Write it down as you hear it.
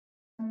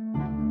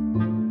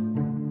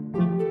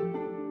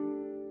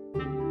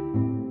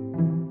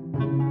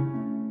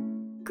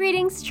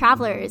Greetings,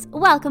 travelers!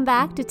 Welcome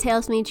back to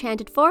Tales from the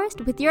Enchanted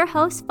Forest with your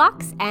hosts,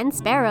 Fox and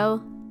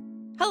Sparrow.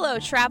 Hello,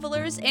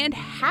 travelers, and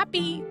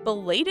happy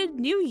belated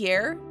New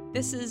Year!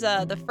 This is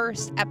the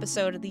first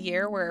episode of the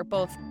year where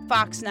both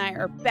Fox and I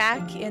are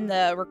back in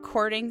the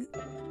recording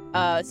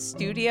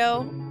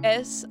studio,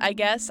 I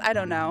guess. I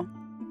don't know.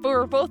 But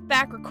we're both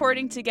back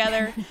recording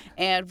together,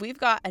 and we've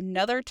got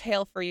another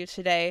tale for you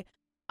today.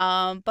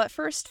 But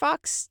first,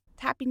 Fox,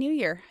 Happy New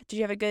Year. Did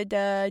you have a good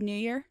New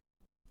Year?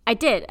 I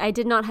did. I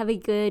did not have a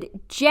good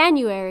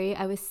January.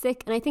 I was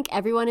sick, and I think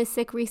everyone is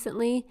sick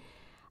recently.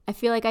 I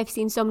feel like I've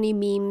seen so many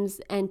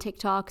memes and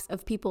TikToks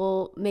of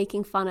people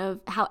making fun of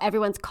how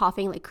everyone's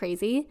coughing like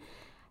crazy.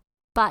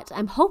 But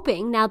I'm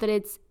hoping now that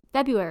it's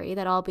February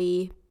that I'll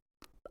be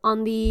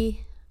on the...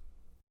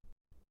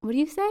 What do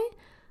you say?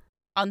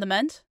 On the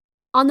mend?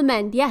 On the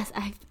mend, yes.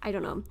 I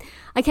don't know.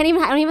 I don't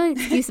even have an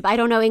excuse, but I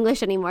don't know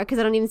English anymore because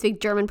I don't even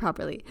speak German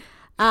properly.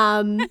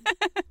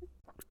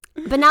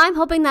 But now I'm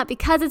hoping that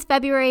because it's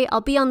February, I'll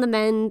be on the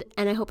mend,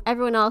 and I hope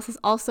everyone else is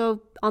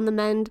also on the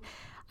mend.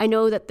 I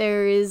know that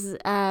there is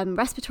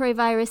respiratory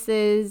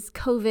viruses,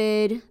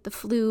 COVID, the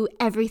flu,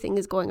 everything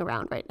is going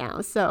around right now.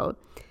 So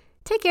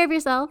take care of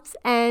yourselves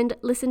and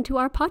listen to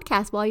our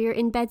podcast while you're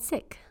in bed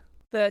sick.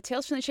 The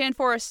Tales from the Enchanted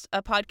Forest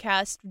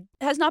podcast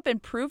has not been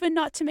proven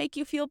not to make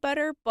you feel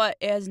better, but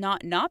it has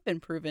not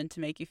been proven to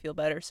make you feel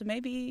better. So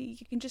maybe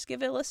you can just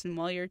give it a listen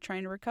while you're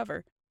trying to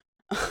recover.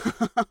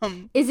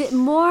 Is it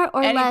more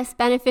or less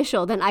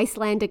beneficial than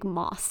Icelandic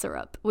moss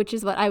syrup, which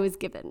is what I was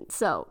given?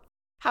 So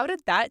how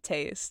did that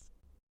taste?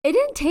 It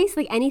didn't taste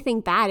like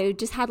anything bad. It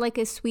just had like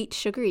a sweet,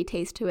 sugary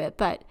taste to it.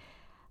 But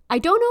I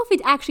don't know if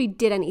it actually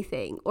did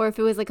anything or if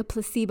it was like a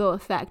placebo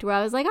effect where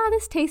I was like, oh,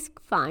 this tastes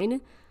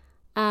fine.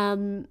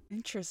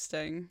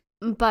 Interesting.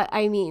 But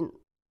I mean,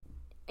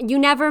 you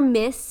never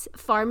miss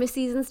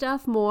pharmacies and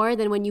stuff more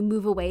than when you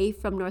move away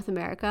from North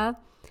America.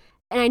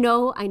 And I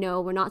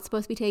know we're not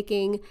supposed to be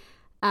taking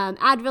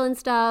Advil and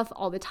stuff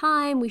all the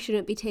time. We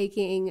shouldn't be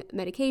taking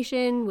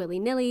medication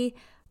willy-nilly.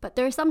 But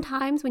there are some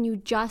times when you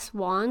just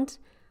want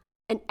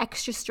an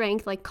extra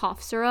strength like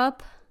cough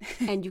syrup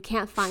and you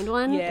can't find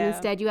one. Yeah. And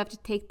instead you have to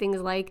take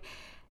things like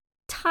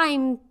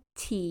thyme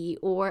tea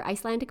or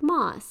Icelandic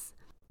moss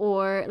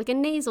or like a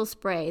nasal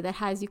spray that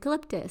has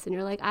eucalyptus. And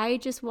you're like, I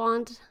just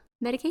want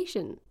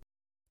medication.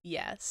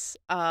 Yes.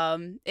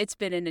 It's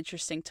been an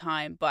interesting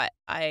time, but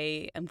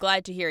I am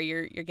glad to hear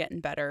you're getting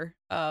better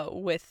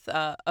with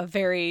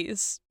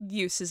various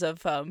uses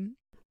of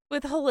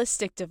with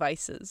holistic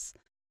devices.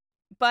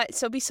 But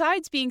so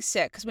besides being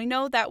sick, because we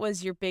know that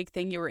was your big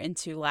thing you were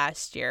into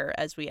last year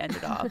as we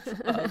ended off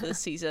this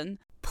season.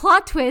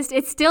 Plot twist,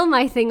 it's still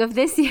my thing of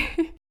this year.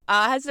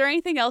 Has there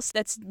anything else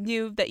that's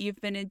new that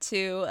you've been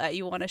into that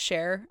you want to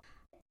share?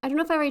 I don't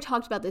know if I already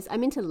talked about this.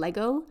 I'm into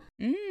Lego.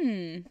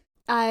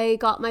 I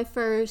got my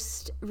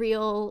first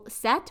real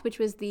set, which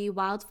was the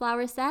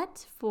Wildflower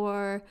set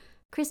for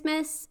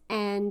Christmas,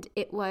 and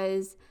it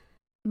was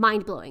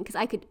mind-blowing because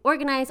I could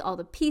organize all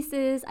the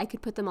pieces, I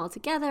could put them all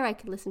together, I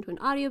could listen to an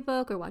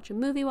audiobook or watch a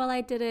movie while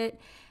I did it,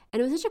 and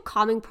it was such a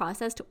calming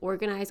process to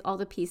organize all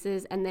the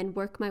pieces and then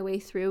work my way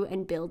through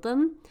and build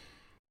them.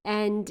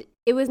 And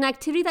it was an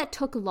activity that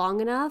took long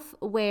enough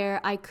where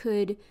I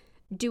could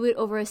do it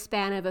over a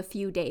span of a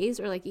few days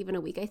or like even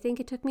a week, I think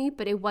it took me,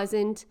 but it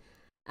wasn't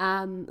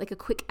like a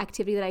quick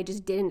activity that I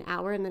just did an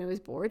hour and then I was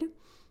bored.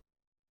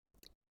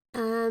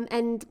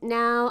 And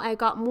now I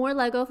got more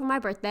Lego for my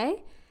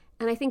birthday,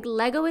 and I think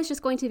Lego is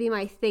just going to be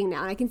my thing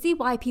now. And I can see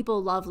why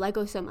people love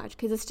Lego so much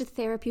because it's just a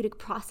therapeutic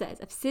process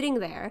of sitting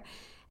there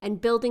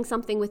and building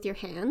something with your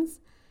hands.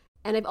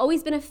 And I've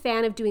always been a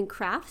fan of doing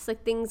crafts,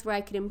 like things where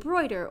I could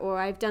embroider, or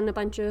I've done a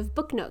bunch of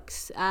book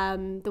nooks,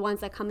 the ones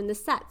that come in the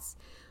sets.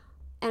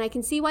 And I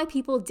can see why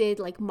people did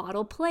like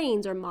model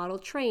planes or model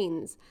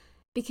trains,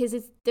 because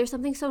there's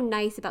something so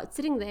nice about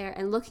sitting there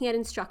and looking at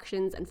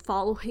instructions and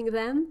following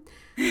them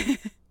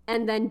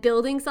and then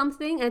building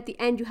something. And at the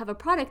end, you have a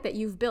product that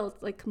you've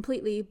built like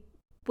completely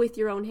with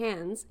your own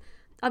hands.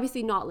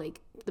 Obviously not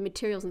like the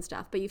materials and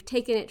stuff, but you've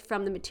taken it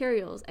from the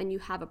materials and you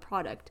have a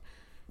product.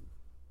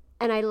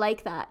 And I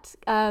like that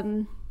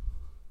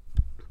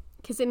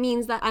because it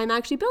means that I'm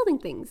actually building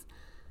things.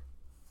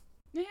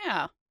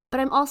 Yeah. But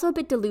I'm also a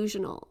bit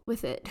delusional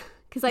with it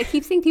because I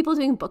keep seeing people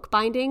doing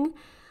bookbinding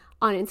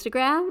on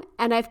Instagram,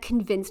 and I've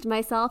convinced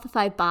myself if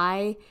I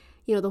buy,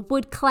 the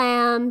wood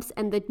clamps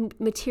and the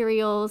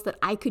materials that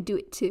I could do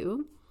it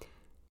too.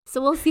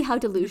 So we'll see how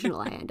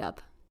delusional I end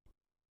up.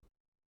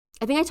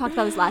 I think I talked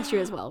about this last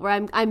year as well,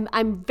 where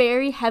I'm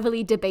very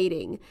heavily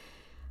debating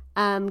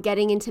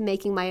getting into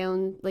making my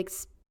own like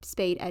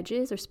spade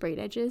edges or sprayed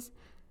edges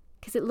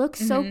because it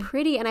looks so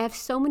pretty, and I have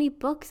so many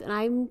books, and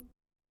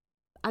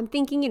I'm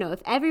thinking,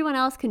 if everyone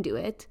else can do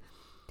it.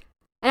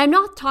 And I'm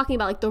not talking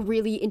about like the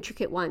really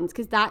intricate ones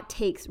because that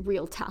takes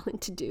real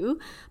talent to do.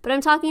 But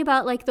I'm talking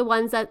about like the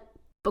ones that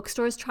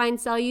bookstores try and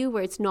sell you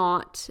where it's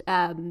not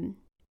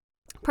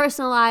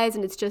personalized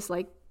and it's just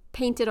like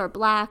painted or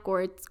black,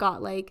 or it's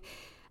got like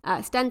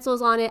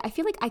stencils on it. I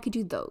feel like I could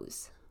do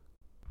those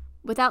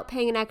without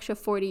paying an extra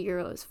 40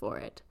 euros for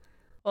it.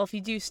 Well, if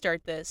you do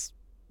start this,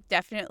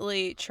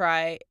 definitely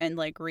try and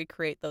like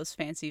recreate those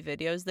fancy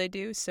videos they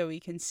do so we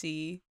can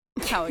see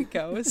how it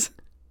goes.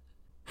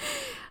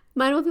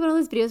 Mine will be one of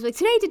those videos like,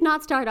 today did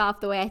not start off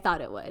the way I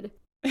thought it would.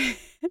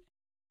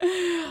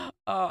 Oh,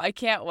 I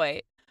can't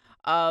wait.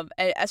 And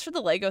as for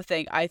the Lego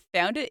thing, I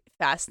found it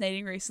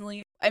fascinating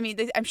recently. I mean,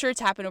 I'm sure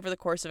it's happened over the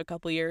course of a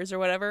couple years or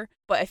whatever,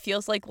 but it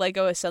feels like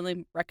Lego has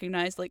suddenly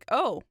recognized, like,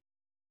 oh,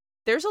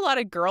 there's a lot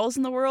of girls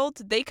in the world.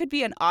 They could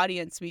be an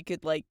audience we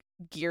could like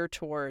gear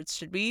towards.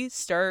 Should we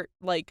start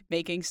like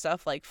making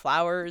stuff like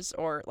flowers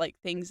or like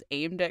things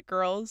aimed at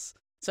girls?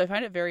 So I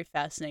find it very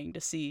fascinating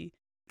to see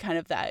kind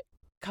of that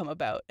come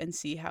about and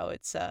see how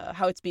it's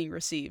being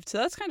received. So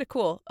that's kind of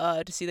cool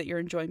to see that you're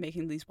enjoying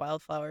making these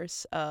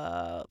wildflowers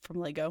from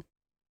Lego.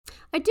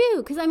 I do,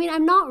 because I mean,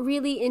 I'm not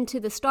really into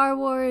the Star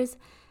Wars.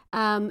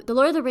 The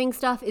Lord of the Rings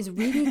stuff is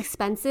really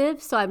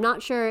expensive, so I'm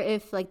not sure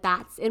if like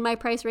that's in my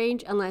price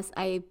range unless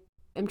I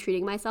am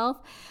treating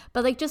myself.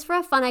 But like just for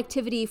a fun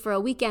activity for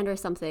a weekend or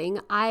something,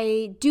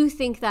 I do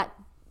think that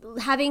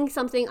having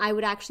something I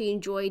would actually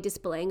enjoy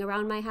displaying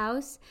around my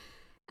house,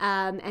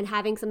 and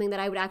having something that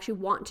I would actually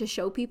want to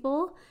show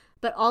people,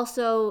 but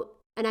also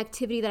an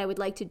activity that I would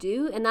like to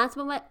do. And that's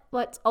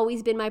what's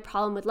always been my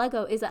problem with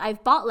Lego, is that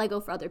I've bought Lego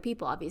for other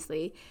people,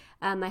 obviously.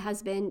 My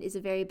husband is a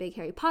very big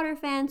Harry Potter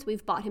fan, so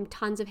we've bought him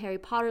tons of Harry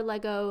Potter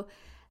Lego.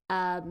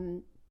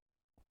 And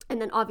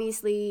then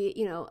obviously,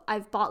 you know,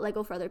 I've bought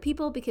Lego for other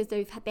people because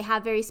they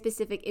have very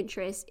specific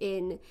interests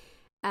in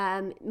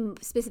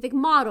specific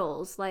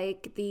models,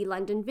 like the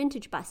London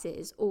vintage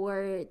buses,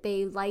 or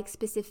they like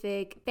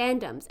specific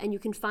fandoms, and you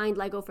can find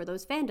Lego for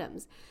those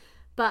fandoms.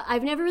 But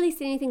I've never really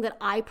seen anything that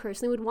I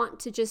personally would want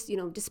to just, you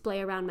know,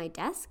 display around my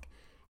desk.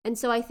 And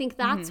so I think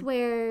that's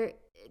where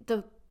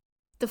the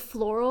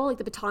floral, like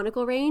the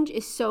botanical range,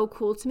 is so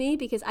cool to me,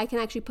 because I can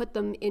actually put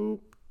them in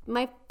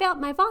my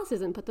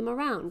vases and put them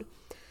around.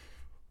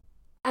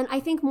 And I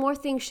think more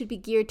things should be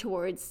geared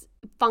towards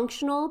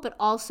functional, but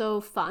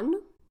also fun.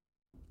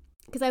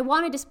 Because I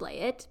want to display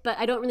it, but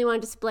I don't really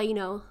want to display, you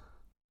know,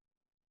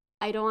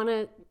 I don't want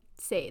to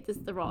say this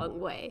the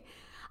wrong way.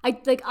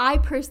 I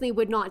personally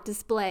would not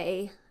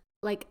display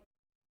like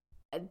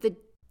the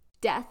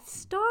Death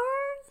Star.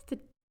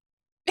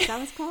 Is that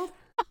what it's called?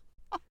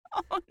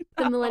 Oh, no.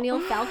 The Millennial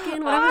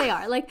Falcon, whatever they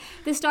are. Like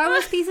the Star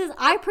Wars pieces,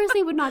 I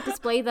personally would not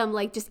display them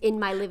like just in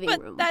my living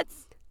room. But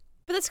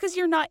that's because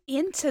you're not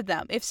into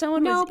them. If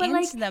someone was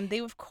into them, they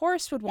of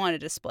course would want to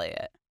display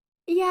it.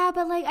 Yeah,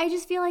 but like I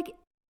just feel like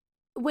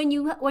when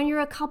you're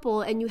a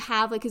couple and you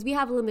have like, because we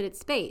have limited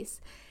space,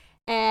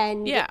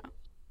 and yeah,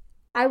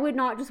 I would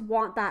not just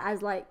want that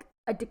as like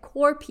a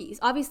decor piece.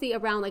 Obviously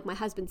around like my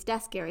husband's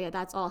desk area,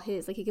 that's all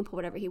his, like he can put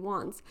whatever he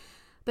wants.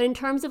 But in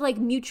terms of like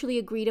mutually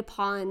agreed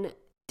upon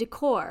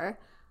decor,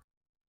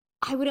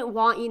 I wouldn't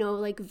want, you know,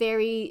 like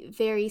very,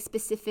 very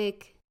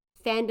specific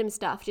fandom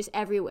stuff just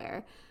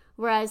everywhere.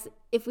 Whereas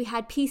if we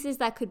had pieces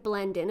that could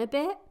blend in a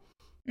bit,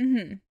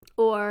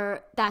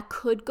 or that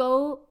could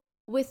go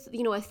with,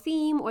 you know, a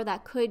theme, or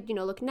that could, you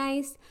know, look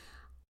nice,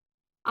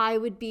 I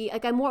would be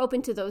like, I'm more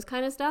open to those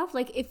kind of stuff.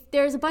 Like if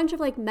there's a bunch of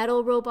like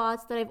metal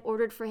robots that I've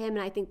ordered for him,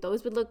 and I think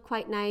those would look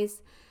quite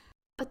nice,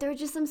 but there are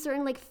just some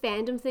certain like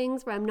fandom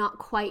things where I'm not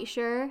quite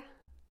sure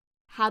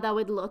how that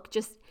would look.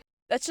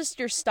 That's just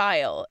your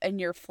style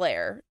and your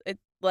flair. It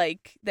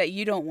like that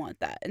you don't want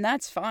that, and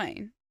that's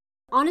fine.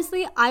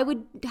 Honestly, I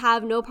would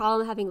have no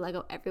problem having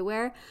Lego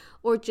everywhere,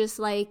 or just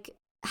like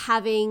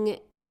having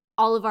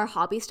all of our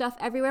hobby stuff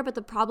everywhere. But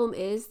the problem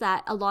is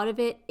that a lot of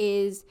it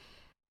is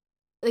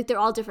like they're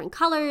all different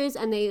colors,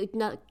 and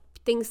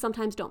things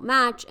sometimes don't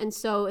match. And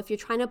so if you're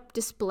trying to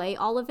display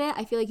all of it,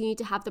 I feel like you need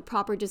to have the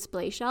proper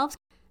display shelves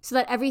so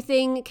that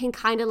everything can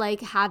kind of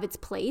like have its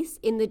place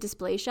in the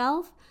display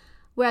shelf.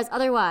 Whereas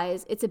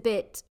otherwise it's a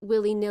bit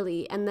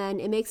willy-nilly, and then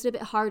it makes it a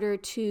bit harder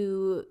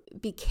to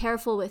be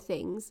careful with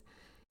things.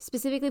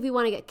 Specifically if we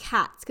want to get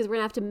cats, because we're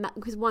going to have to,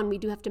 because one, we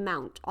do have to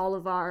mount all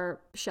of our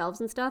shelves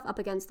and stuff up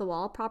against the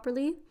wall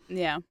properly.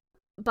 Yeah.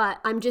 But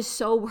I'm just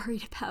so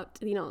worried about,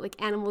 you know,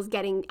 like animals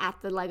getting at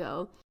the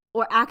Lego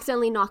or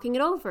accidentally knocking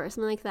it over or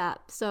something like that.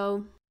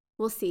 So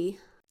we'll see.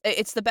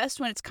 It's the best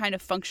when it's kind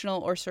of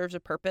functional or serves a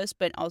purpose,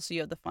 but also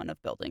you have the fun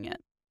of building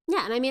it.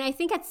 Yeah, and I mean, I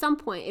think at some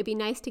point it'd be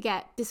nice to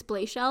get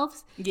display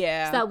shelves.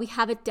 Yeah. So that we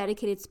have a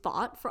dedicated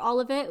spot for all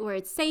of it where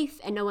it's safe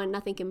and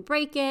nothing can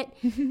break it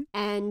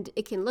and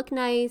it can look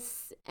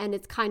nice, and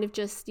it's kind of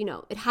just, you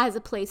know, it has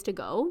a place to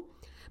go.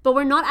 But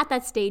we're not at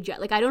that stage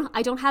yet. Like I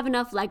don't have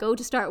enough Lego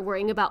to start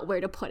worrying about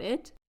where to put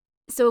it.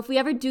 So if we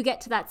ever do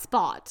get to that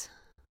spot,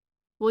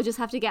 we'll just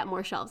have to get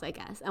more shelves, I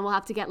guess. And we'll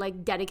have to get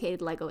like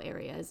dedicated Lego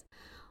areas,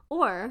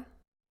 or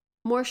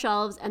more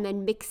shelves and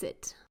then mix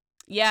it.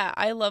 Yeah,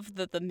 I love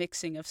the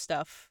mixing of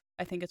stuff.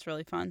 I think it's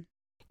really fun.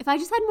 If I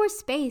just had more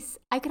space,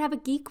 I could have a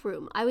geek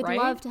room. I would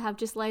love to have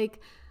just like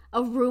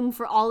a room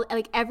for all,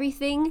 like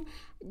everything,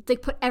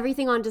 like put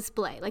everything on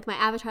display, like my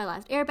Avatar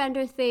Last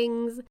Airbender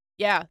things.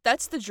 Yeah,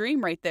 that's the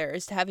dream right there,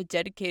 is to have a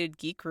dedicated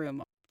geek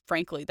room.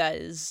 Frankly,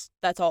 that's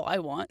all I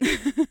want.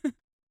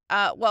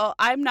 Well,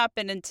 I've not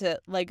been into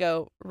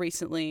Lego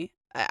recently.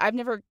 I've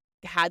never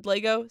had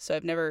Lego, so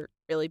I've never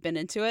really been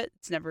into it.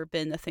 It's never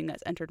been the thing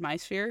that's entered my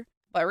sphere.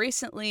 But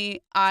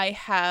recently, I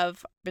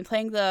have been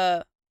playing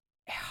the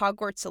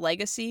Hogwarts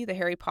Legacy, the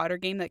Harry Potter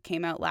game that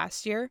came out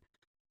last year.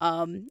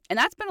 And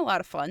that's been a lot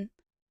of fun.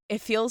 It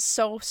feels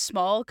so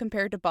small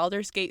compared to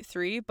Baldur's Gate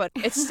 3, but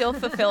it's still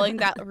fulfilling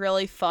that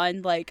really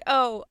fun, like,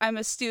 oh, I'm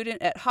a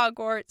student at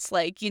Hogwarts,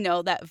 like, you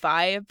know, that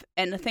vibe.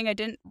 And the thing I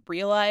didn't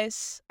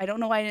realize, I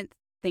don't know why I didn't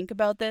think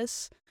about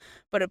this,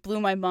 but it blew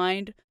my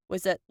mind,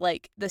 was that,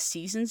 like, the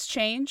seasons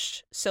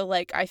changed. So,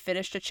 like, I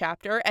finished a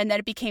chapter and then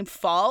it became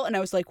fall and I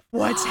was like,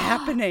 what's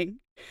happening?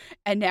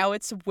 And now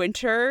it's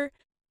winter.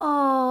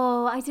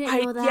 Oh, I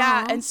didn't know that.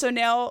 Yeah, and so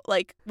now,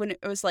 like, when it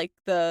was, like,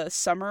 the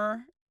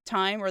summer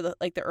time or the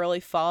early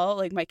fall,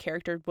 like, my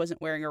character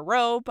wasn't wearing a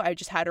robe. I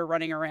just had her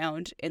running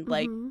around in,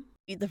 like,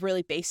 the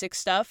really basic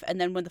stuff.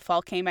 And then when the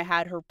fall came, I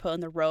had her put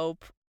on the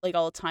robe, like,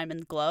 all the time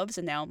and gloves.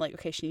 And now I'm like,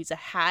 okay, she needs a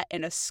hat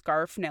and a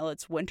scarf now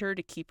it's winter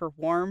to keep her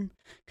warm,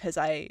 because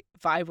I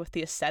vibe with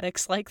the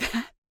aesthetics like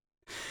that.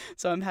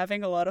 So I'm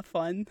having a lot of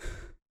fun.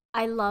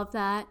 I love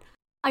that.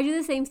 I do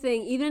the same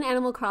thing. Even in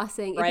Animal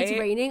Crossing, if it's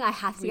raining, I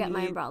have to get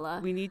my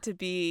umbrella. We need to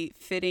be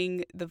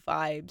fitting the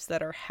vibes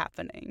that are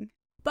happening.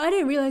 But I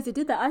didn't realize it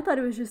did that. I thought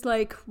it was just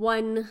like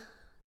one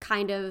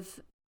kind of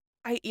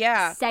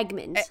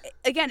segment.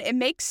 Again, it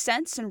makes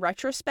sense in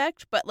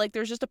retrospect, but, like,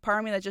 there's just a part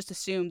of me that just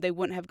assumed they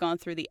wouldn't have gone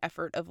through the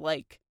effort of,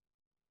 like,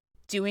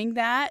 doing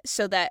that,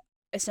 so that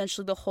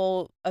essentially the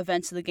whole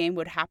events of the game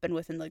would happen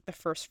within, like, the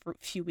first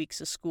few weeks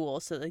of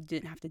school, so they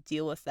didn't have to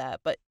deal with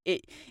that. But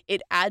it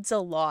adds a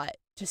lot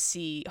to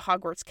see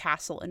Hogwarts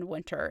Castle in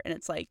winter, and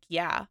it's like,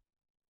 yeah,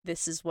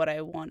 this is what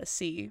I want to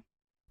see.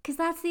 Because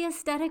that's the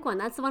aesthetic one.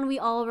 That's the one we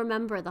all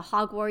remember, the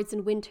Hogwarts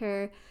in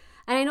winter.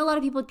 And I know a lot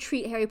of people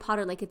treat Harry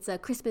Potter like it's a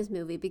Christmas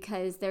movie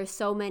because there's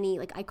so many,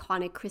 like,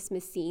 iconic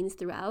Christmas scenes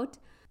throughout,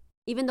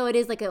 even though it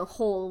is like a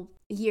whole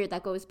year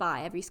that goes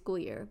by every school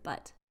year.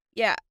 But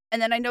yeah,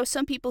 and then I know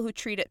some people who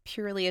treat it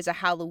purely as a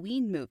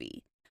Halloween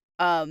movie.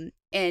 And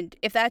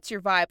if that's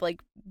your vibe,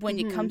 like, when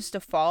it comes to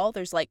fall,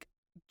 there's, like,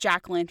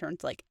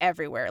 jack-o'-lanterns, like,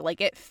 everywhere.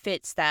 Like, it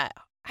fits that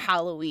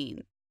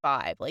Halloween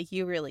vibe. Like,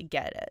 you really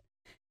get it.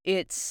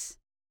 It's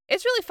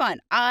really fun.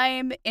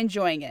 I'm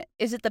enjoying it.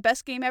 Is it the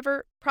best game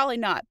ever? Probably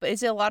not. But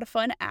is it a lot of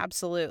fun?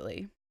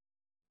 Absolutely.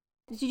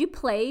 Did you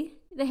play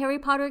the Harry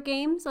Potter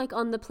games, like,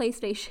 on the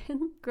PlayStation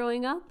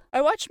growing up?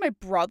 I watched my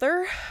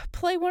brother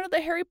play one of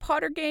the Harry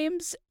Potter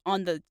games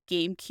on the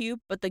GameCube,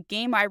 but the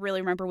game I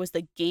really remember was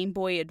the Game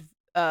Boy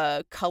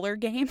Color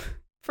game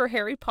for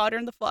Harry Potter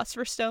and the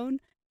Philosopher's Stone,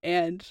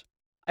 and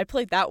I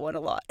played that one a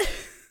lot.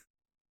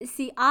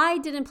 See, I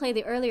didn't play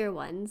the earlier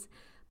ones,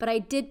 but I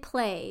did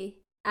play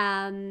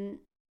the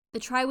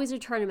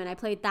Triwizard Tournament. I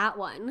played that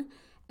one,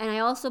 and I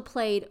also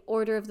played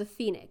Order of the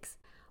Phoenix.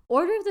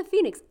 Order of the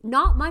Phoenix,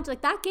 not much,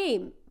 like, that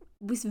game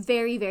was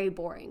very, very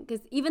boring,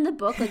 because even the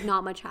book, like,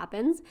 not much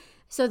happens.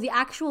 So the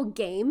actual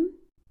game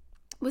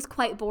was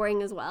quite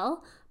boring as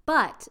well.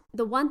 But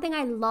the one thing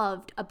I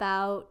loved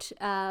about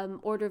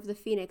Order of the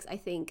Phoenix, I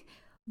think,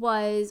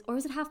 was, or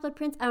was it Half-Blood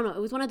Prince? I don't know.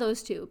 It was one of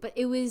those two. But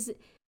it was,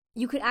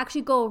 you could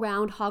actually go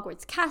around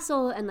Hogwarts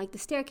Castle, and, like, the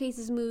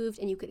staircases moved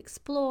and you could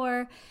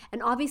explore.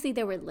 And obviously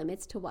there were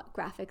limits to what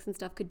graphics and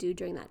stuff could do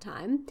during that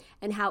time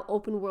and how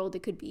open world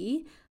it could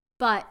be.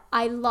 But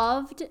I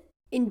loved,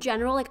 in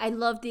general, like, I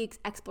loved the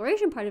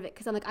exploration part of it,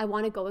 because I'm like, I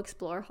want to go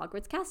explore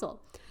Hogwarts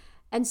Castle.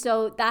 And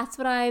so that's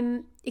what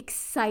I'm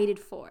excited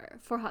for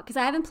because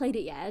I haven't played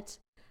it yet,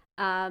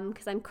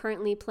 because I'm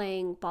currently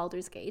playing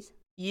Baldur's Gate.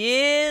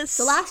 Yes.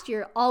 So last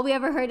year, all we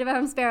ever heard about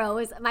from Sparrow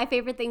was my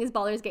favorite thing is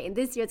Baldur's Gate. And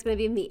this year, it's going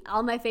to be me.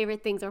 All my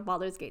favorite things are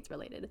Baldur's Gates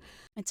related.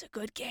 It's a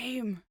good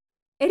game.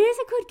 It is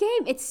a good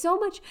game. It's so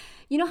much,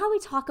 you know how we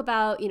talk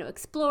about, you know,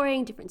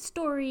 exploring different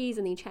stories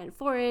in the Enchanted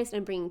Forest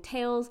and bringing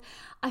tales.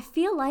 I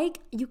feel like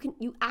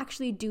you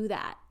actually do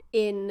that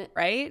in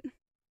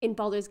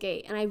Baldur's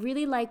Gate. And I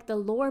really like the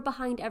lore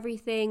behind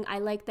everything. I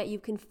like that you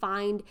can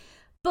find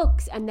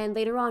books, and then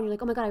later on you're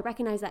like, oh my god, I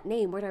recognize that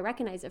name. Where do I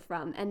recognize it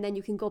from? And then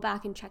you can go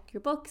back and check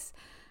your books.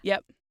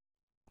 Yep.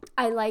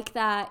 I like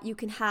that you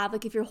can have,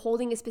 like, if you're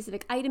holding a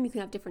specific item, you can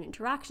have different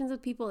interactions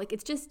with people. Like,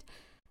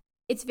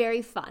 it's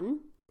very fun.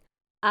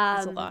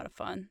 It's a lot of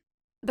fun.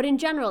 But in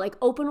general, like,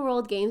 open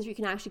world games where you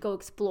can actually go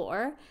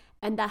explore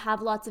and that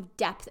have lots of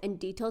depth and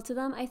detail to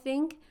them, I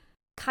think,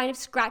 kind of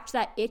scratch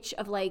that itch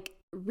of, like,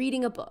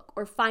 reading a book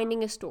or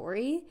finding a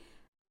story.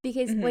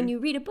 Because when you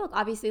read a book,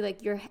 obviously,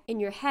 like, you're in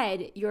your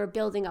head, you're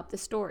building up the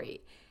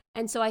story.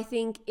 And so I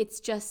think it's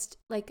just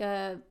like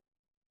I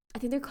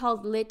think they're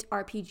called lit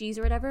RPGs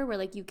or whatever, where,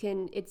 like,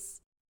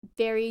 it's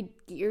very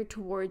geared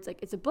towards, like,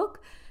 it's a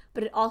book,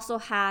 but it also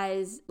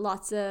has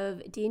lots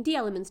of D&D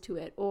elements to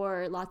it,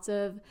 or lots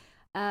of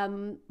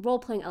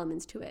role-playing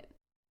elements to it.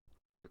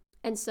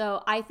 And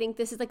so I think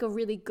this is, like, a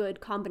really good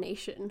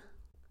combination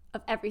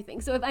of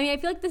everything. So I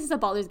feel like this is a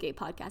Baldur's Gate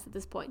podcast at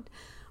this point.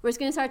 We're just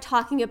going to start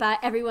talking about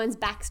everyone's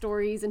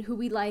backstories and who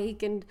we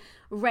like and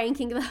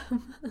ranking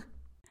them.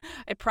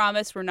 I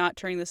promise we're not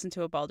turning this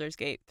into a Baldur's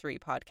Gate 3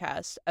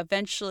 podcast.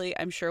 Eventually,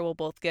 I'm sure we'll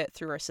both get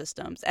through our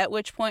systems, at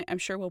which point I'm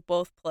sure we'll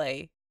both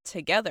play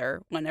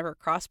together whenever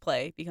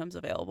crossplay becomes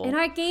available. In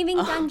our gaming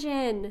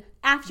dungeon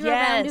after a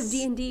round of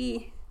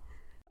D&D.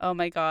 Oh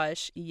my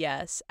gosh,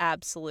 yes,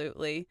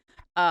 absolutely.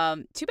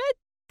 Too bad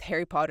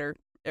Harry Potter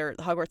or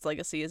Hogwarts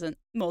Legacy isn't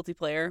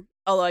multiplayer.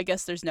 Although I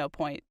guess there's no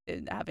point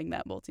in having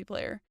that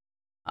multiplayer.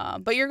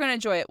 But you're going to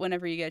enjoy it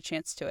whenever you get a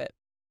chance to it.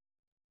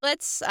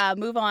 Let's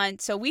move on.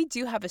 So we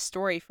do have a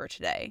story for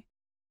today.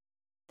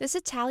 This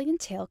Italian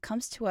tale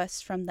comes to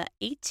us from the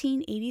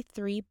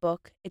 1883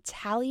 book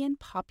Italian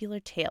Popular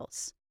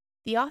Tales.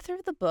 The author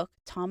of the book,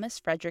 Thomas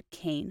Frederick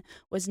Kane,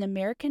 was an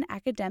American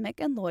academic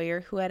and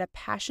lawyer who had a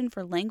passion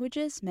for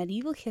languages,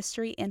 medieval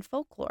history, and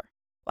folklore.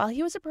 While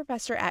he was a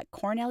professor at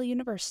Cornell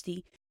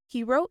University,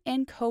 he wrote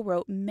and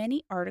co-wrote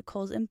many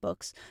articles and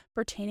books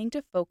pertaining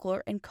to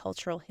folklore and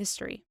cultural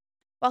history.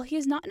 While he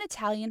is not an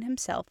Italian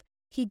himself,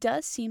 he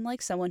does seem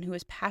like someone who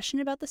is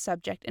passionate about the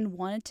subject and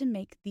wanted to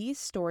make these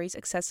stories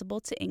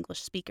accessible to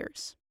English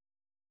speakers.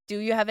 Do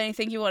you have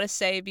anything you want to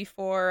say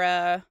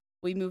before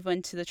we move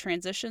into the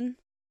transition?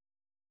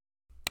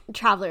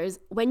 Travelers,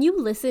 when you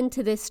listen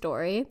to this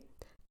story,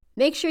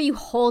 make sure you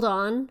hold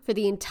on for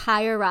the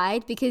entire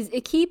ride because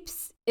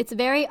it's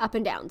very up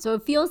and down. So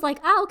it feels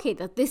like, okay,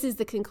 this is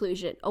the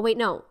conclusion. Oh, wait,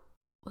 no.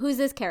 Who's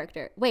this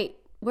character? Wait,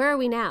 where are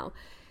we now?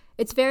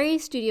 It's very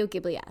Studio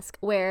Ghibli-esque,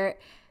 where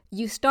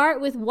you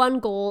start with one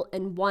goal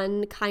and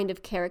one kind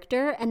of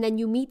character, and then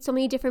you meet so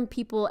many different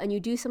people and you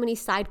do so many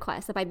side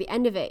quests that by the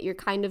end of it, you're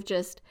kind of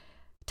just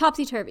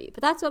topsy-turvy.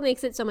 But that's what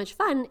makes it so much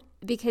fun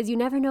because you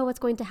never know what's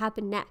going to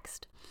happen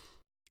next.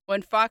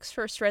 When Fox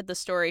first read the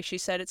story, she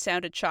said it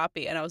sounded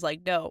choppy, and I was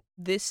like, no,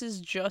 this is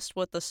just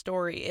what the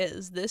story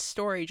is. This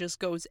story just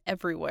goes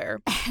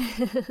everywhere.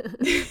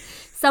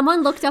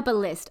 Someone looked up a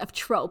list of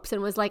tropes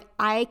and was like,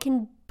 I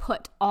can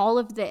put all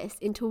of this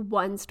into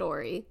one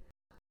story.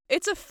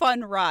 It's a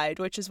fun ride,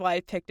 which is why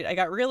I picked it. I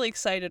got really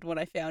excited when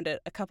I found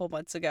it a couple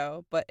months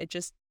ago, but it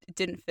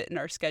didn't fit in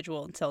our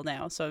schedule until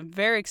now. So I'm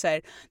very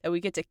excited that we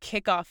get to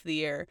kick off the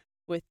year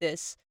with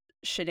this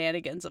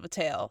shenanigans of a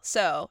tale.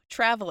 So,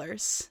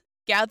 travelers,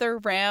 gather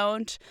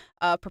round,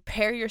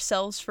 prepare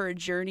yourselves for a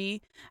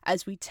journey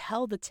as we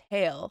tell the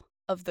tale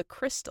of the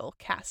Crystal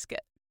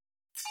Casket.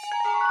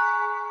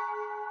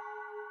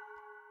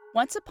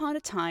 Once upon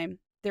a time,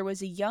 there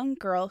was a young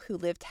girl who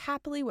lived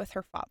happily with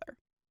her father.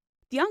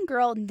 The young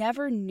girl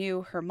never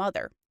knew her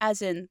mother,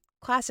 as in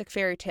classic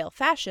fairy tale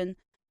fashion,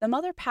 the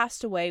mother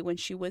passed away when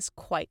she was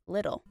quite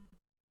little.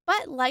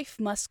 But life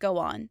must go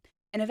on,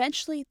 and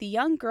eventually the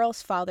young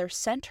girl's father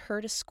sent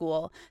her to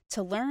school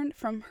to learn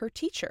from her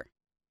teacher.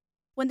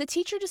 When the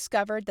teacher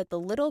discovered that the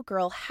little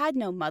girl had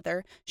no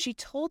mother, she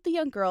told the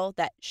young girl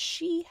that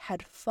she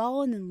had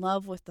fallen in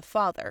love with the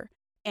father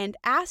and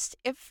asked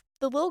if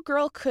the little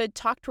girl could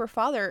talk to her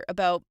father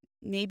about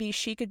maybe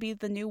she could be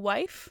the new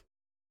wife.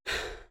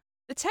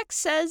 The text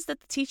says that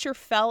the teacher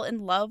fell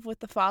in love with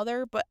the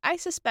father, but I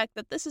suspect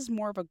that this is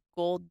more of a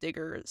gold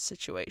digger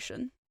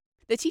situation.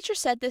 The teacher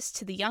said this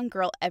to the young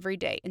girl every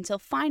day until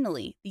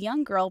finally the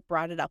young girl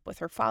brought it up with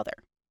her father.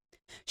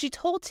 She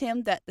told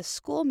him that the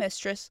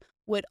schoolmistress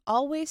would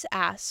always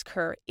ask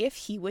her if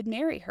he would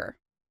marry her.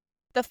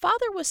 The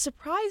father was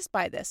surprised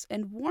by this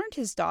and warned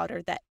his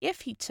daughter that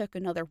if he took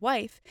another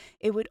wife,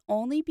 it would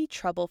only be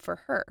trouble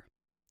for her.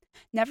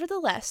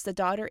 Nevertheless, the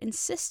daughter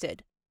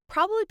insisted,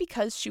 probably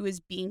because she was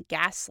being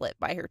gaslit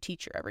by her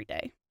teacher every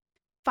day.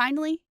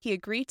 Finally, he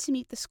agreed to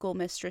meet the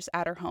schoolmistress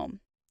at her home,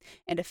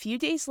 and a few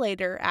days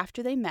later,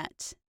 after they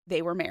met,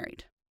 they were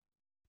married.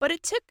 But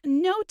it took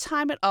no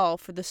time at all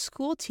for the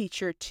school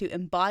teacher to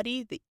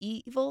embody the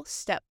evil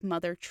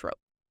stepmother trope.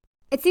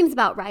 It seems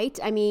about right.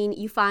 I mean,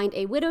 you find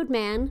a widowed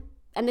man,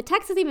 and the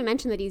text doesn't even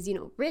mention that he's,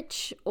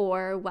 rich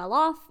or well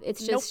off.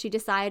 It's just She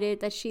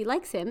decided that she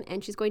likes him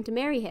and she's going to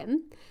marry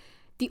him.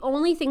 The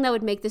only thing that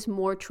would make this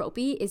more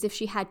tropey is if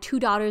she had 2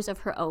 daughters of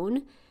her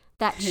own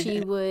that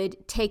she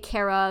would take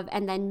care of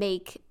and then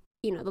make,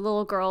 the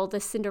little girl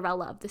the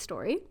Cinderella of the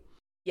story.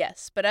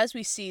 Yes, but as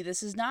we see,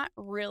 this is not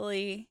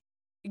really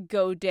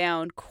go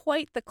down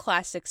quite the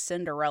classic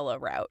Cinderella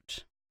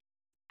route.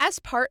 As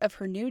part of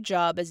her new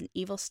job as an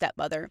evil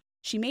stepmother,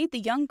 she made the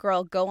young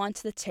girl go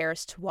onto the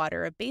terrace to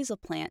water a basil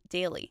plant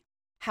daily.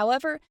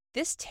 However,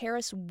 this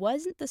terrace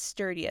wasn't the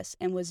sturdiest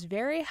and was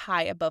very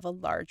high above a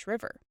large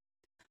river.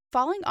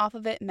 Falling off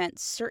of it meant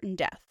certain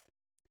death.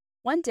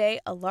 One day,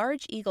 a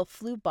large eagle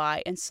flew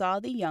by and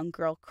saw the young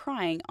girl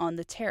crying on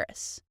the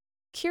terrace.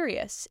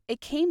 Curious, it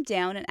came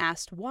down and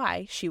asked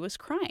why she was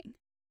crying.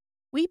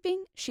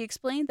 Weeping, she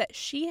explained that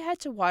she had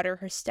to water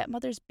her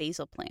stepmother's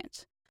basil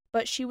plant,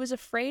 but she was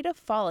afraid of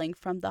falling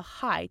from the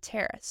high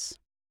terrace.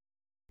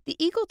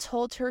 The eagle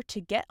told her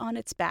to get on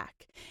its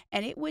back,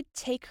 and it would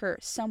take her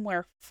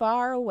somewhere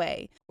far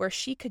away where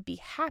she could be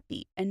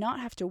happy and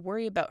not have to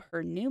worry about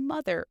her new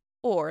mother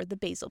or the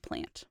basil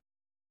plant.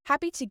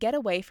 Happy to get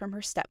away from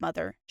her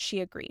stepmother,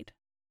 she agreed.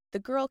 The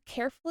girl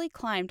carefully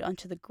climbed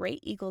onto the great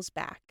eagle's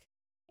back,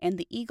 and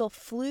the eagle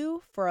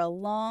flew for a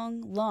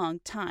long, long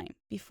time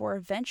before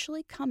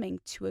eventually coming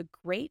to a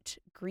great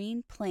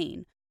green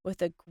plain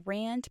with a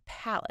grand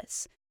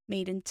palace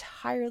made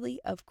entirely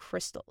of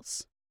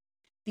crystals.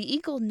 The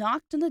eagle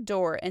knocked on the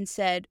door and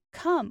said,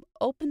 "Come,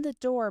 open the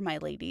door, my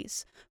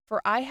ladies,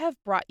 for I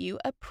have brought you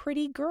a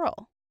pretty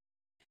girl."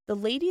 The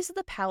ladies of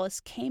the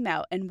palace came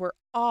out and were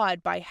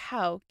awed by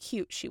how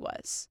cute she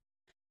was.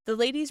 The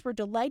ladies were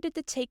delighted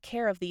to take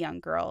care of the young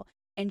girl,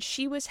 and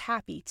she was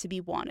happy to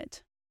be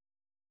wanted.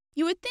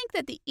 You would think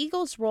that the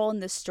eagle's role in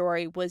this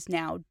story was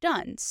now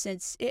done,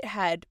 since it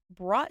had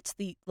brought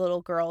the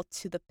little girl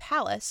to the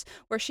palace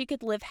where she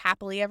could live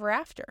happily ever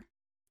after.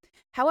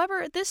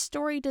 However, this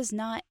story does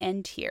not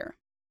end here.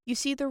 You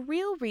see, the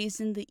real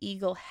reason the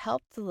eagle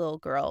helped the little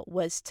girl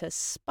was to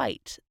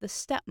spite the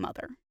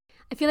stepmother.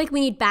 I feel like we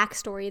need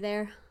backstory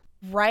there.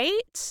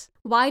 Right?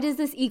 Why does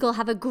this eagle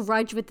have a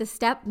grudge with the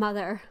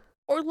stepmother?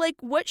 Or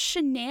like, what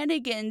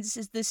shenanigans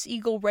is this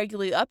eagle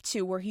regularly up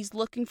to where he's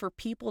looking for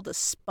people to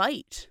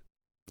spite?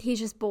 He's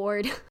just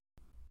bored.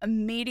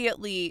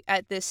 Immediately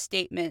at this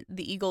statement,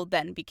 the eagle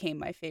then became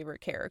my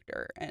favorite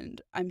character,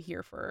 and I'm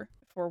here for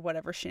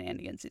whatever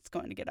shenanigans it's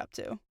going to get up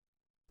to.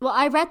 Well,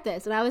 I read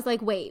this and I was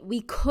like, wait,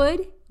 we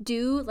could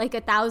do like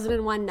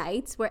 1001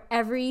 Nights where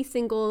every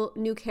single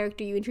new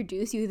character you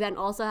introduce, you then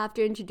also have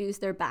to introduce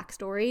their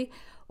backstory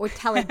or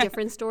tell a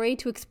different story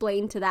to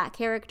explain to that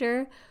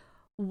character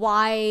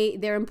why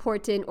they're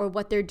important or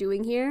what they're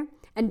doing here,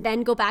 and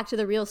then go back to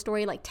the real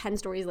story like 10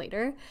 stories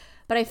later.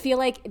 But I feel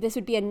like this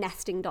would be a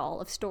nesting doll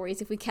of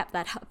stories if we kept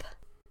that up.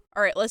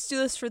 All right, let's do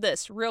this for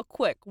this real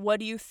quick. What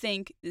do you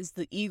think is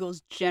the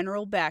eagle's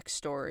general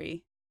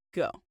backstory?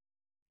 Go.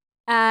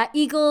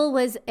 Eagle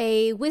was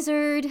a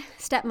wizard.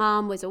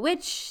 Stepmom was a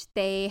witch.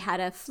 They had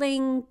a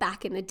fling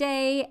back in the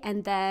day,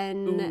 and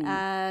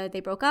then they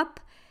broke up.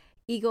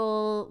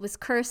 Eagle was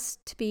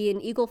cursed to be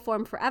in eagle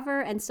form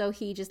forever, and so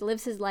he just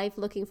lives his life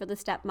looking for the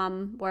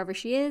stepmom wherever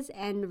she is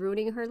and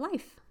ruining her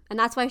life. And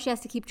that's why she has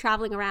to keep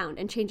traveling around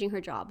and changing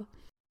her job.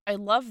 I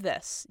love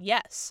this.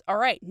 Yes. All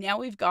right, now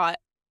we've got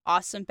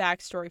awesome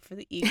backstory for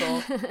the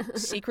eagle.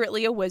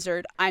 Secretly a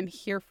wizard. I'm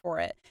here for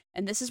it.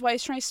 And this is why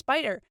he's trying to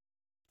spite her,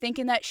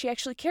 thinking that she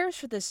actually cares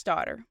for this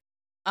daughter.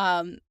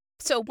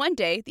 So one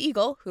day, the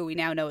eagle, who we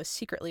now know is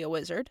secretly a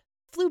wizard,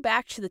 flew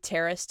back to the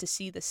terrace to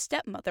see the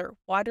stepmother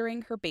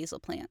watering her basil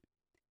plant.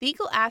 The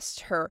eagle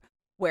asked her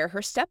where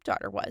her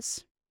stepdaughter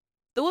was.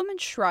 The woman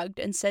shrugged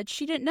and said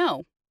she didn't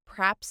know.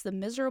 Perhaps the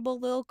miserable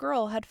little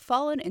girl had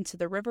fallen into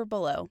the river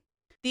below.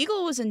 The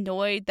eagle was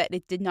annoyed that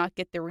it did not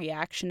get the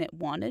reaction it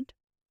wanted.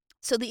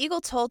 So the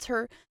eagle told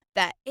her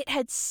that it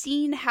had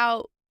seen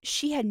how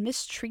she had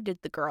mistreated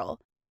the girl.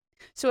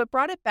 So it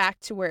brought it back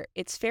to where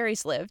its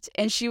fairies lived,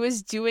 and she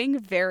was doing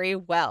very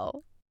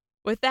well.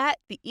 With that,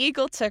 the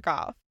eagle took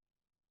off.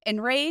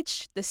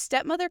 Enraged, the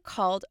stepmother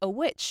called a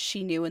witch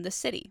she knew in the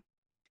city.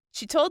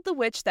 She told the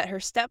witch that her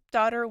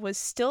stepdaughter was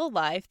still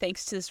alive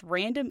thanks to this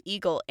random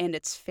eagle and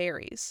its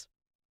fairies.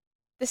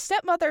 The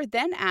stepmother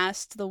then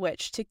asked the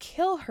witch to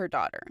kill her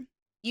daughter.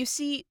 You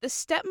see, the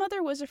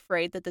stepmother was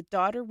afraid that the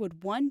daughter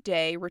would one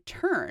day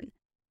return,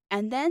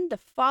 and then the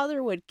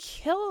father would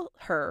kill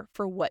her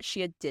for what she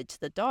had did to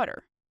the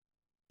daughter.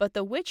 But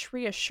the witch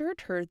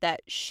reassured her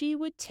that she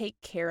would take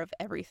care of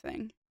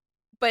everything.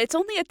 But it's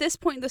only at this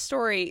point in the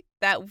story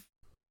that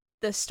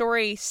the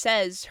story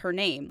says her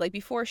name. Like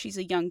before, she's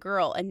a young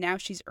girl, and now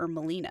she's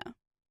Ermelina.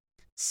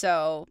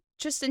 So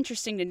just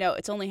interesting to note,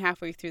 it's only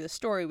halfway through the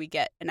story we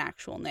get an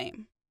actual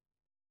name.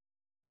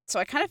 So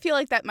I kind of feel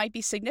like that might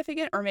be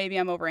significant, or maybe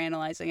I'm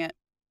overanalyzing it.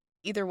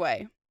 Either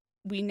way,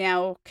 we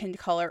now can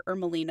call her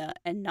Ermelina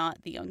and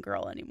not the young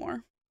girl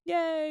anymore.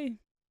 Yay!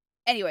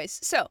 Anyways,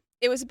 so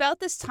it was about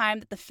this time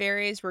that the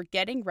fairies were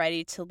getting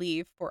ready to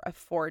leave for a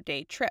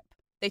 4-day trip.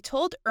 They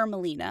told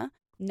Ermelina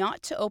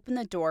not to open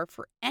the door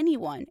for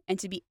anyone and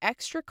to be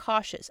extra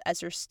cautious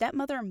as her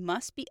stepmother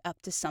must be up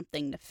to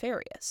something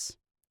nefarious.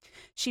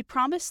 She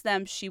promised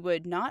them she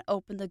would not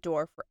open the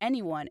door for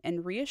anyone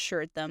and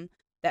reassured them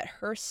that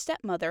her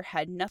stepmother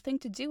had nothing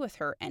to do with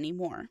her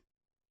anymore.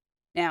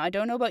 Now, I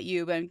don't know about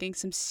you, but I'm getting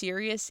some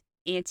serious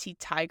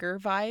anti-tiger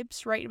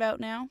vibes right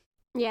about now.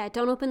 Yeah,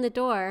 don't open the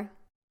door.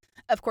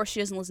 Of course, she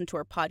doesn't listen to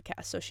her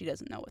podcast, so she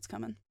doesn't know what's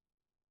coming.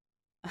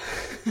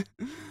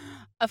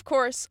 Of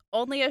course,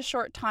 only a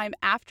short time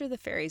after the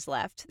fairies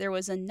left, there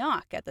was a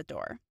knock at the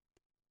door.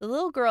 The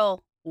little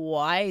girl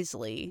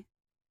wisely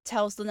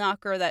tells the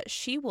knocker that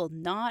she will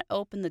not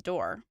open the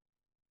door.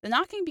 The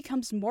knocking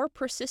becomes more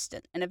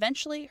persistent, and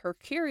eventually her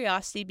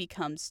curiosity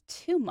becomes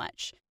too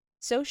much,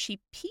 so she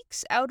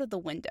peeks out of the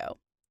window.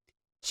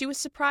 She was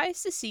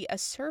surprised to see a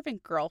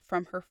servant girl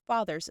from her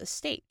father's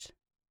estate.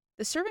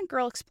 The servant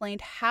girl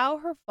explained how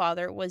her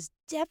father was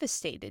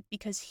devastated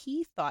because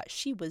he thought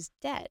she was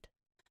dead.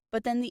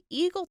 But then the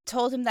eagle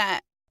told him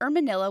that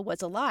Ermenilla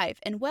was alive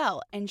and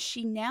well, and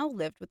she now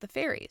lived with the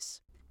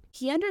fairies.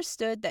 He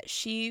understood that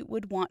she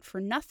would want for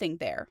nothing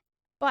there,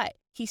 but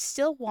he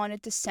still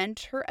wanted to send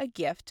her a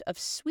gift of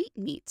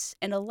sweetmeats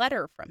and a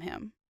letter from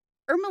him.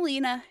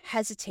 Ermelina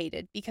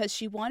hesitated because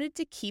she wanted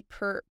to keep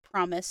her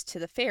promise to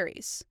the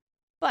fairies.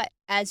 But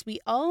as we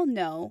all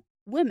know,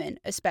 women,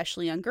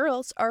 especially young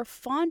girls, are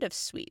fond of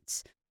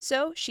sweets,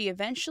 so she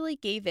eventually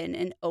gave in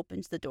and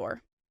opened the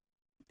door.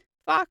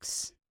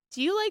 Fox,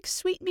 do you like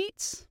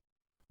sweetmeats?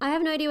 I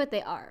have no idea what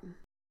they are.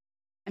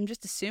 I'm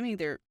just assuming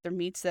they're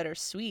meats that are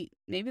sweet.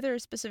 Maybe they're a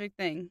specific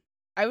thing.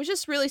 I was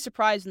just really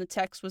surprised when the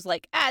text was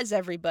like, as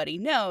everybody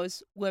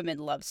knows, women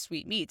love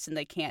sweet meats and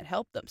they can't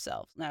help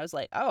themselves. And I was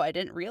like, oh, I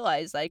didn't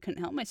realize I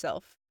couldn't help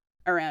myself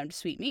around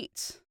sweet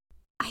meats.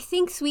 I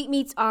think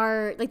sweetmeats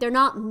are, like, they're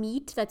not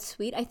meat that's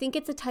sweet. I think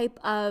it's a type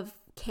of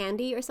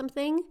candy or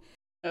something.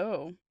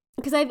 Oh.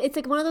 Because it's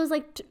like one of those,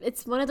 like,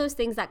 it's one of those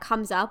things that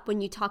comes up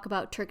when you talk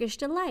about Turkish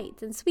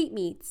delights and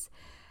sweetmeats.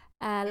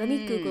 Let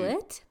me Google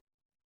it.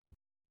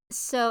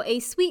 So a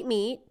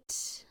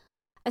sweetmeat,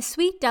 a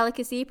sweet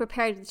delicacy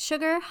prepared with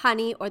sugar,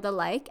 honey, or the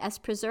like as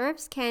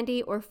preserves,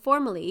 candy, or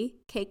formally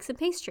cakes and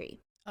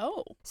pastry.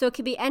 Oh. So it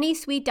could be any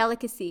sweet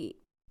delicacy.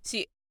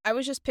 See, I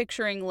was just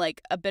picturing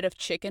like a bit of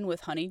chicken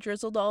with honey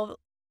drizzled all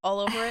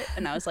over it,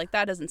 and I was like,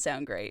 that doesn't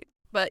sound great.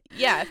 But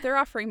yeah, if they're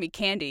offering me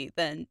candy,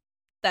 then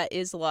that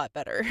is a lot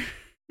better.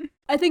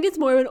 I think it's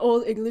more of an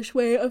old English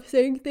way of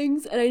saying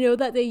things, and I know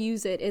that they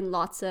use it in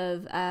lots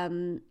of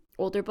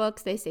older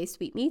books. They say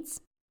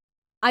sweetmeats.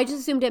 I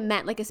just assumed it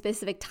meant like a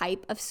specific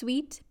type of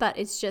sweet, but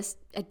it's just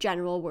a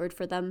general word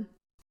for them.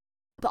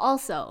 But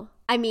also,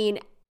 I mean,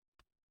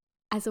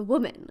 as a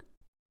woman,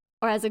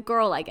 or as a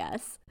girl, I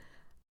guess,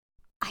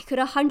 I could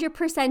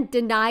 100%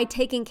 deny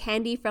taking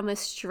candy from a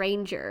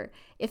stranger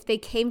if they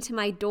came to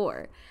my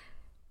door.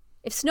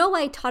 If Snow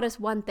White taught us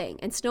one thing,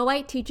 and Snow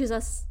White teaches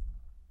us,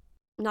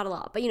 not a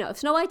lot, but if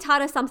Snow White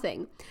taught us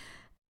something,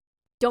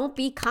 don't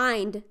be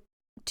kind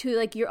to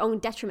like your own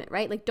detriment,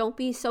 right? Like, don't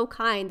be so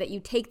kind that you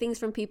take things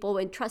from people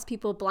and trust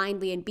people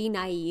blindly and be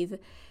naive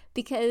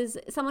because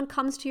someone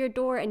comes to your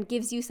door and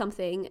gives you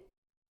something.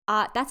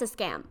 That's a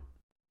scam.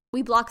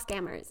 We block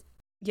scammers.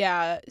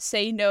 Yeah,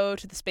 say no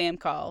to the spam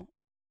call.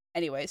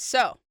 Anyway,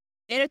 so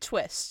in a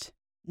twist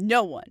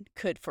no one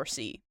could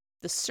foresee,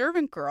 the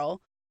servant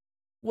girl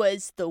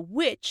was the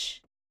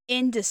witch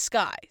in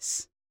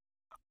disguise.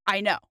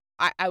 I know,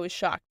 I was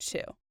shocked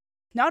too.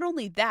 Not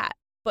only that,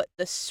 but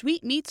the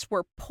sweetmeats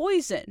were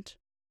poisoned.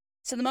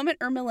 So the moment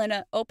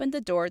Ermelina opened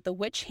the door, the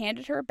witch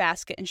handed her a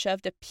basket and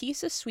shoved a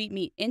piece of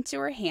sweetmeat into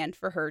her hand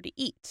for her to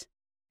eat.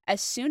 As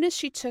soon as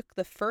she took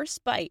the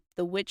first bite,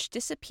 the witch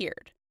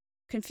disappeared.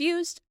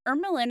 Confused,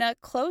 Ermelina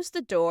closed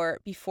the door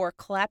before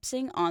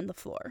collapsing on the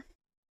floor.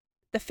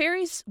 The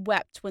fairies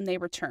wept when they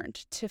returned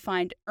to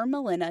find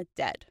Ermelina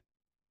dead.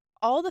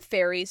 All the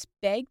fairies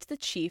begged the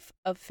chief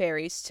of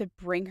fairies to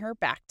bring her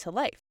back to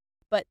life,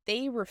 but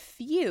they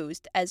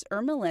refused as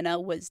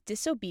Ermelina was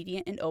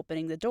disobedient in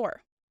opening the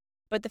door.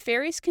 But the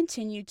fairies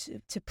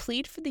continued to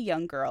plead for the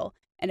young girl,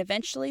 and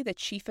eventually the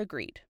chief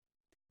agreed.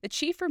 The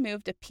chief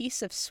removed a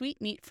piece of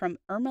sweetmeat from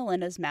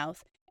Ermelina's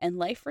mouth, and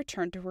life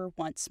returned to her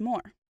once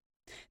more.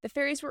 The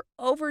fairies were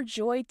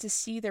overjoyed to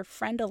see their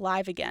friend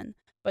alive again,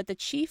 but the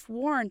chief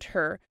warned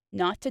her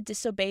not to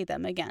disobey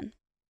them again.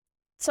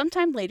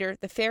 Sometime later,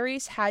 the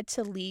fairies had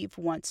to leave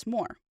once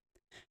more.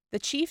 The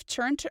chief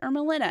turned to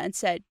Ermelina and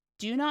said,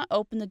 "Do not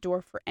open the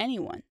door for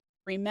anyone.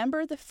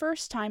 Remember the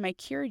first time I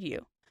cured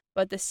you,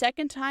 but the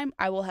second time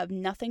I will have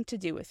nothing to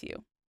do with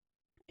you."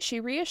 She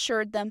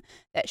reassured them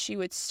that she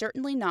would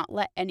certainly not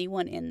let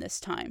anyone in this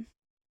time.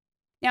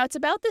 Now, it's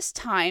about this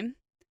time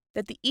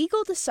that the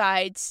eagle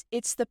decides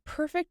it's the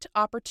perfect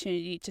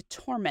opportunity to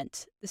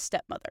torment the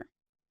stepmother.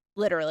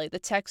 Literally, the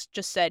text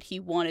just said he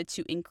wanted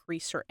to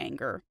increase her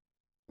anger.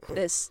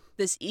 This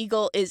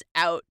eagle is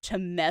out to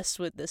mess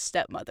with this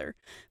stepmother,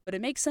 but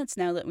it makes sense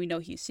now that we know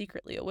he's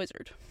secretly a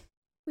wizard.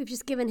 We've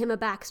just given him a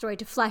backstory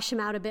to flesh him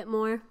out a bit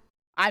more.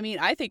 I mean,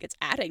 I think it's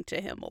adding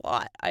to him a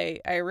lot. I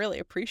really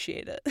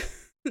appreciate it,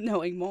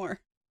 knowing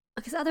more.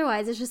 Because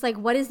otherwise, it's just like,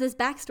 what is this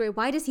backstory?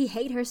 Why does he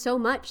hate her so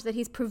much that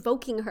he's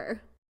provoking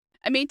her?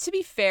 I mean, to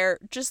be fair,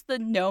 just the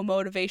no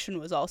motivation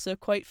was also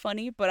quite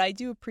funny, but I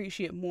do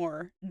appreciate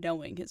more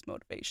knowing his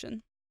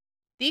motivation.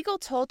 The eagle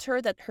told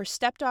her that her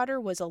stepdaughter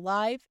was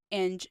alive,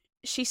 and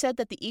she said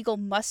that the eagle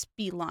must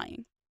be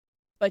lying.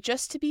 But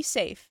just to be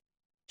safe,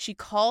 she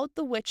called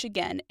the witch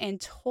again and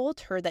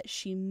told her that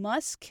she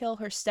must kill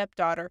her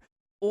stepdaughter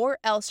or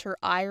else her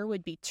ire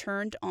would be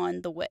turned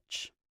on the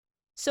witch.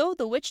 So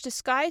the witch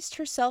disguised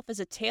herself as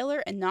a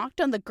tailor and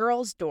knocked on the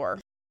girl's door.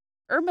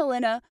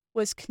 Ermelina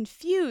was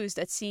confused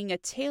at seeing a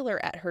tailor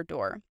at her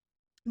door,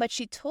 but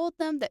she told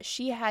them that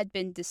she had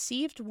been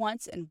deceived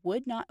once and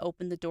would not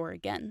open the door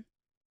again.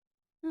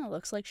 Oh,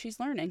 looks like she's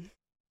learning.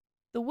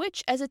 The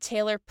witch, as a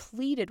tailor,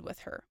 pleaded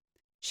with her.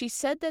 She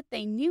said that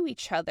they knew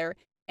each other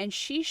and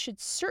she should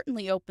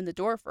certainly open the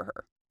door for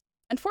her.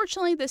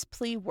 Unfortunately, this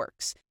plea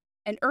works,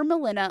 and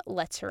Ermelina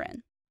lets her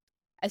in.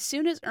 As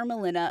soon as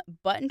Ermelina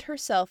buttoned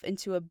herself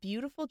into a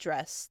beautiful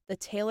dress, the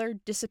tailor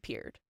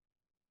disappeared.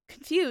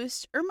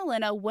 Confused,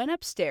 Ermelina went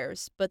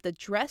upstairs, but the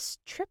dress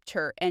tripped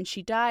her and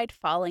she died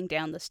falling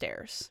down the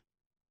stairs.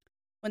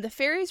 When the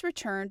fairies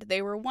returned,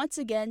 they were once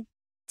again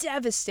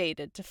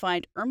devastated to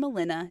find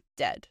Ermelina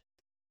dead.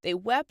 They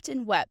wept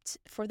and wept,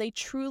 for they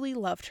truly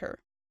loved her.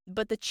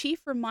 But the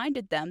chief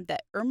reminded them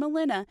that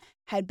Ermelina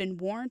had been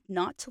warned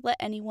not to let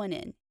anyone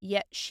in,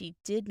 yet she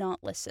did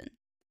not listen.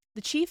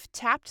 The chief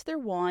tapped their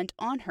wand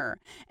on her,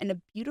 and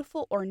a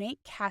beautiful ornate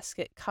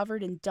casket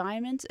covered in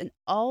diamonds and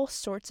all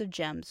sorts of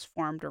gems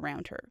formed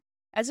around her.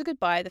 As a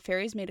goodbye, the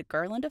fairies made a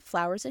garland of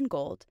flowers and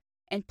gold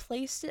and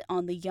placed it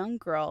on the young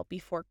girl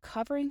before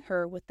covering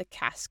her with the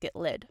casket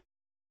lid.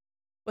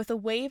 With a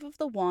wave of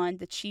the wand,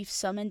 the chief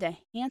summoned a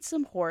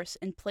handsome horse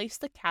and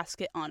placed the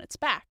casket on its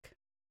back.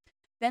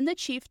 Then the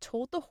chief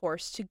told the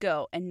horse to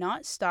go and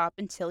not stop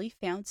until he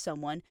found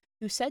someone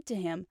who said to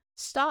him,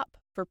 "Stop,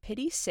 for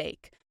pity's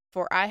sake,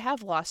 for I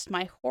have lost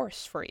my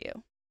horse for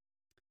you."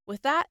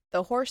 With that,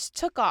 the horse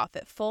took off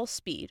at full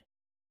speed.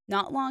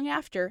 Not long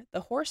after,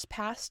 the horse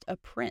passed a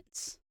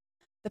prince.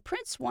 The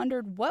prince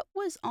wondered what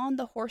was on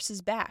the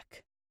horse's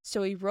back,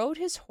 so he rode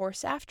his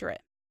horse after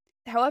it.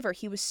 However,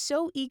 he was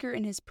so eager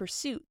in his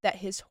pursuit that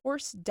his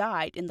horse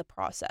died in the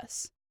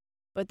process.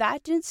 But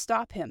that didn't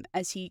stop him,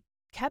 as he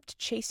kept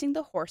chasing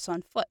the horse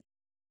on foot.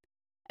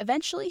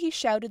 Eventually, he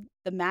shouted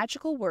the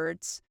magical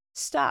words,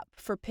 "Stop,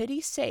 for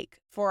pity's sake,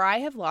 for I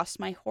have lost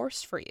my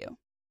horse for you."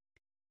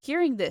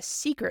 Hearing this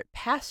secret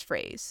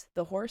passphrase,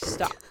 the horse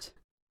stopped.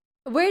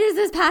 Where does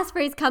this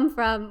passphrase come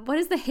from? What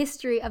is the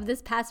history of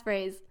this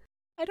passphrase?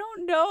 I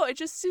don't know. It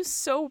just seems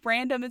so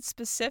random and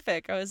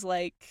specific. I was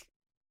like,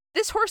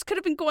 this horse could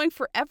have been going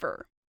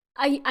forever.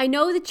 I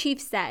know the chief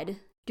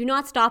said, "Do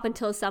not stop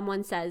until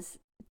someone says,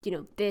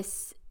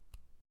 this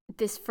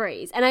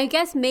phrase." And I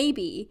guess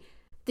maybe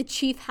the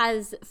chief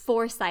has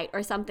foresight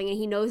or something and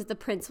he knows the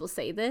prince will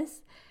say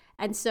this.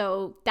 And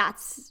so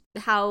that's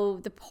how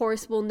the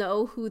horse will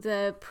know who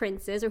the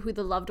prince is or who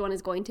the loved one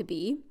is going to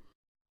be.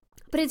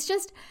 But it's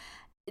just,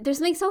 there's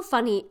something so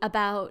funny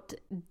about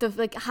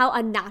how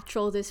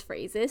unnatural this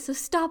phrase is. So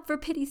stop, for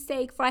pity's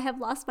sake, for I have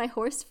lost my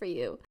horse for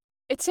you.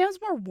 It sounds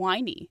more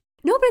whiny.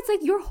 No, but it's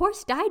like your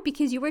horse died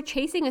because you were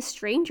chasing a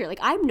stranger. Like,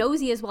 I'm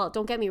nosy as well.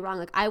 Don't get me wrong.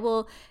 Like, I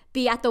will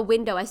be at the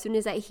window as soon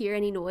as I hear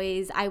any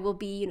noise. I will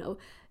be,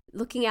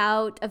 looking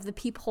out of the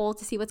peephole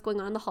to see what's going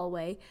on in the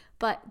hallway.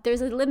 But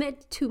there's a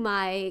limit to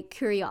my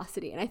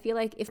curiosity. And I feel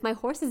like if my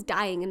horse is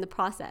dying in the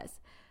process,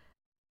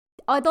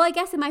 although I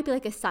guess it might be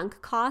like a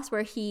sunk cost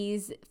where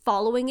he's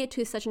following it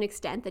to such an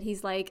extent that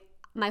he's like,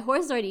 my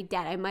horse is already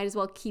dead. I might as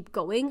well keep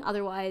going.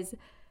 Otherwise,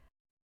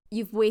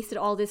 you've wasted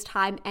all this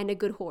time and a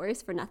good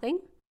horse for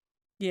nothing.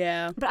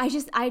 Yeah. But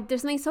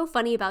there's something so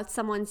funny about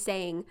someone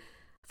saying,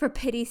 "For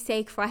pity's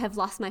sake, for I have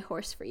lost my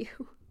horse for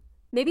you."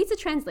 Maybe it's a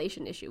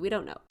translation issue. We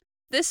don't know.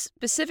 This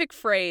specific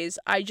phrase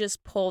I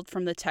just pulled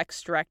from the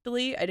text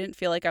directly. I didn't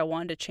feel like I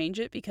wanted to change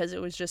it because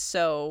it was just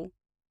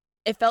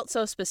it felt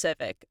so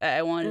specific.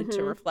 I wanted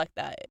to reflect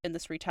that in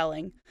this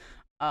retelling.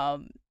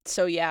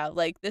 So yeah,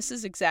 like this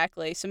is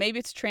exactly, so maybe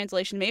it's a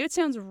translation. Maybe it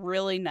sounds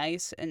really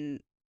nice in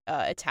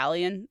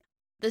Italian.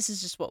 This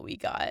is just what we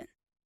got.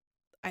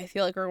 I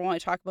feel like we're going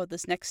to talk about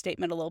this next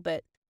statement a little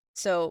bit.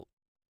 So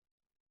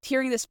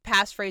hearing this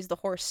passphrase, the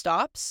horse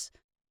stops.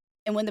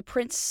 And when the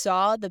prince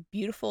saw the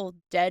beautiful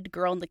dead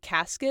girl in the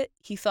casket,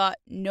 he thought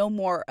no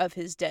more of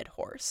his dead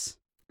horse.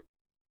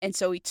 And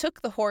so he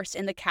took the horse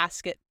in the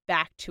casket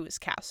back to his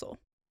castle.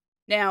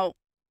 Now,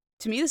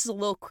 to me, this is a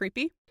little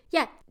creepy.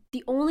 Yeah,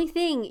 the only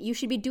thing you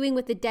should be doing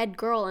with the dead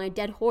girl and a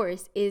dead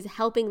horse is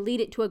helping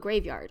lead it to a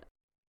graveyard.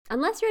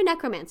 Unless you're a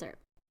necromancer.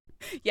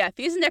 Yeah, if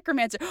he's a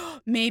necromancer,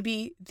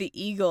 maybe the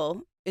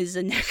eagle is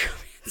a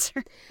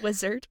necromancer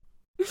wizard.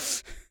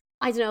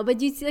 I don't know,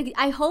 but you see, like,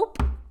 I hope,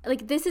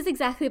 like, this is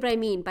exactly what I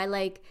mean by,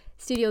 like,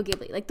 Studio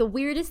Ghibli. Like, the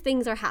weirdest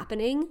things are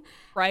happening.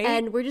 Right.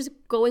 And we're just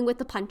going with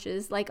the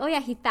punches. Like, oh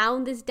yeah, he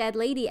found this dead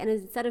lady, and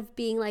instead of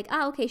being like,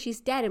 oh, okay, she's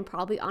dead and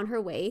probably on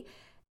her way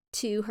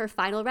to her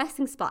final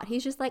resting spot,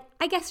 he's just like,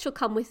 I guess she'll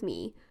come with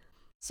me.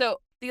 So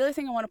the other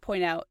thing I want to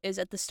point out is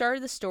at the start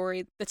of the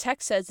story, the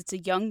text says it's a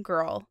young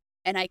girl,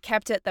 and I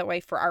kept it that way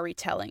for our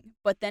retelling.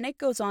 But then it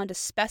goes on to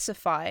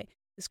specify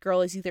this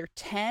girl is either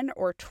 10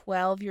 or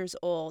 12 years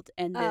old,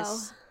 and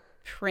this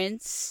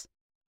prince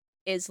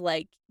is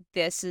like,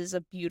 this is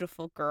a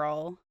beautiful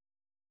girl.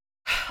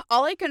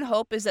 All I can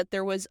hope is that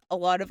there was a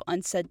lot of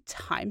unsaid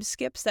time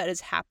skips that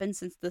has happened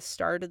since the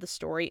start of the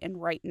story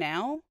and right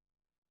now.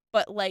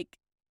 But like,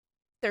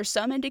 there's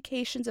some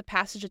indications of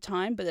passage of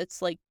time, but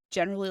it's like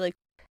generally like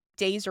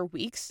days or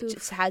weeks. Oof. It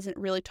just hasn't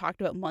really talked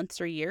about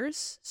months or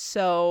years.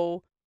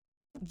 So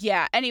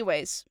yeah,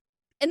 anyways,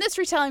 in this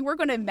retelling, we're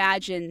going to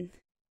imagine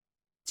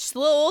she's a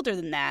little older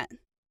than that.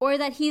 Or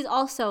that he's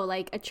also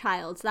like a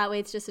child. So that way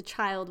it's just a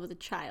child with a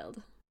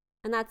child.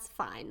 And that's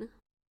fine.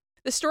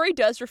 The story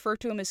does refer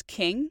to him as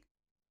king.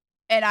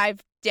 And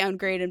I've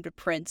downgraded him to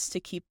prince to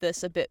keep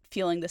this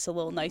feeling this a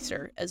little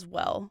nicer as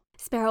well.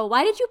 Sparrow,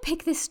 why did you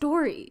pick this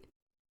story?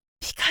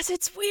 Because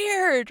it's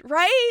weird,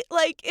 right?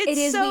 Like, it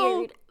is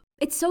weird.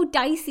 It's so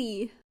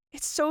dicey.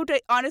 It's so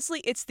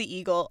honestly, it's the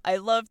eagle. I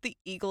love the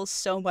eagle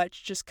so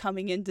much, just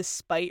coming in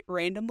despite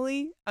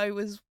randomly. I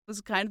was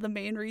kind of the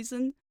main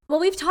reason. Well,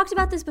 we've talked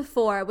about this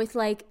before with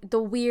like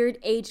the weird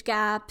age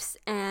gaps,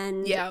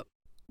 and Yeah.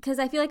 because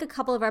I feel like a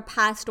couple of our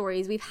past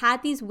stories, we've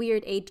had these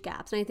weird age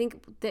gaps. And I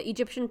think the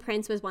Egyptian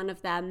prince was one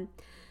of them,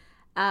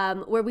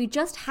 where we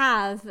just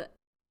have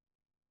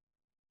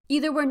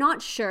either we're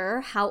not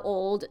sure how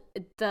old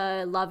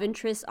the love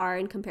interests are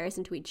in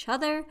comparison to each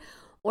other,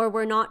 or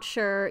we're not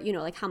sure, you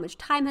know, like how much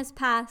time has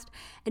passed.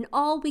 And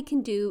all we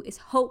can do is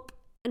hope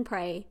and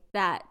pray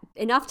that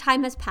enough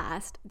time has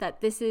passed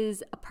that this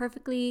is a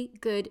perfectly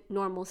good,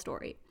 normal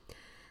story.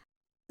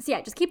 So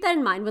yeah, just keep that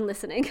in mind when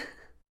listening.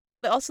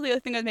 But also the other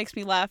thing that makes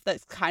me laugh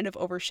that's kind of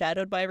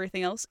overshadowed by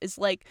everything else is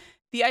like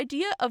the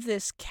idea of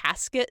this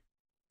casket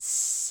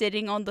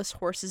sitting on this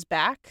horse's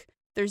back.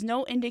 There's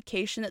no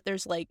indication that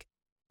there's like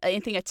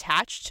anything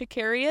attached to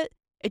carry it.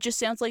 It just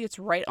sounds like it's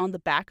right on the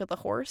back of the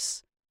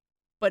horse.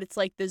 But it's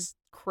like this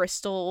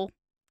crystal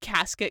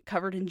casket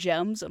covered in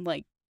gems. I'm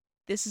like,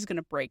 this is going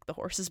to break the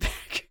horse's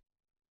back.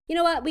 You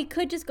know what? We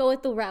could just go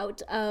with the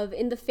route of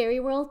in the fairy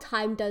world,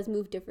 time does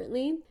move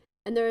differently.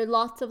 And there are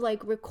lots of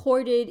like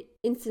recorded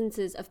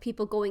instances of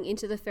people going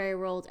into the fairy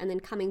world and then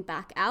coming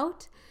back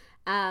out.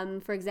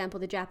 For example,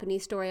 the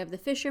Japanese story of the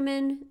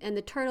fisherman and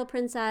the turtle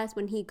princess,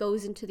 when he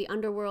goes into the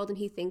underworld and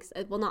he thinks,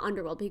 well, not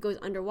underworld, but he goes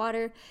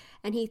underwater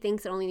and he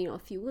thinks that only, you know, a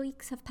few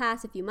weeks have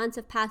passed, a few months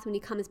have passed. When he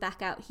comes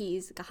back out,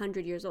 he's like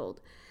 100 years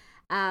old.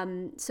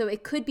 So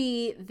it could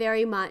be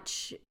very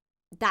much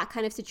that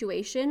kind of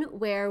situation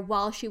where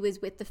while she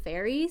was with the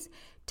fairies,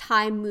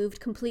 time moved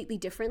completely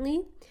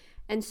differently.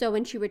 And so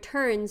when she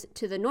returns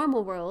to the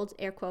normal world,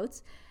 air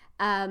quotes,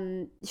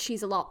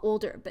 she's a lot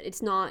older, but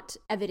it's not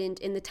evident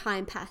in the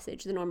time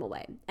passage the normal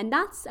way. And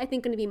that's, I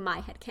think, going to be my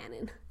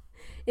headcanon,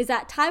 is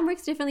that time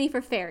works differently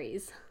for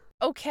fairies.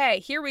 Okay,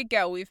 here we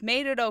go. We've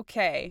made it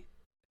okay.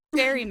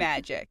 Fairy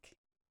magic.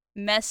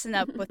 Messing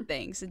up with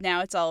things, and now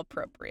it's all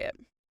appropriate.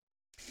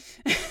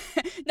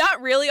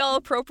 Not really all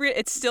appropriate.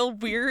 It's still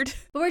weird.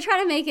 But we're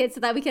trying to make it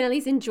so that we can at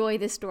least enjoy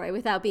this story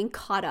without being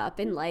caught up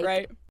in like...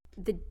 Right.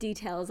 the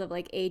details of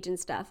like age and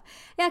stuff.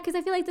 Yeah, because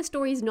I feel like the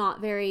story is not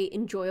very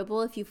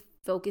enjoyable if you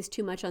focus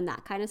too much on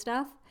that kind of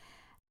stuff.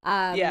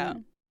 Yeah.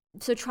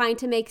 So trying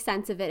to make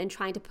sense of it and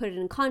trying to put it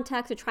in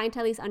context, or trying to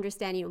at least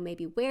understand, you know,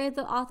 maybe where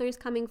the author is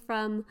coming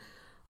from,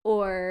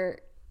 or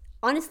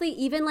honestly,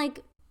 even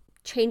like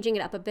changing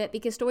it up a bit,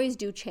 because stories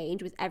do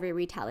change with every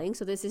retelling.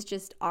 So this is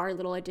just our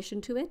little addition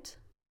to it.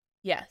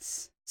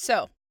 Yes.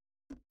 So,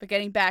 but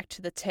getting back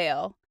to the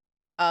tale,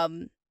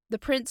 the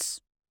prince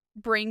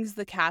brings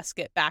the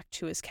casket back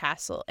to his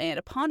castle, and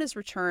upon his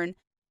return,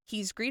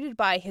 he's greeted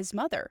by his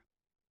mother.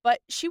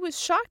 But she was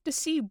shocked to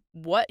see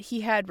what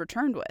he had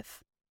returned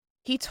with.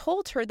 He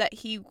told her that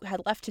he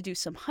had left to do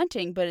some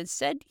hunting, but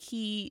instead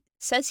he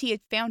says he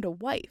had found a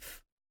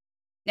wife.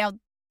 Now,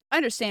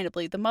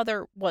 understandably, the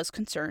mother was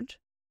concerned.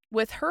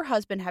 With her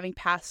husband having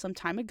passed some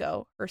time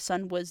ago, her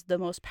son was the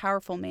most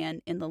powerful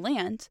man in the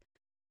land,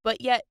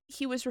 but yet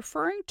he was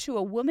referring to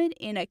a woman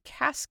in a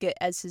casket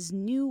as his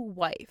new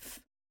wife.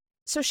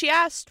 So she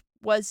asked,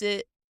 was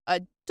it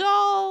a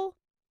doll?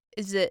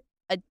 Is it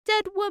a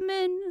dead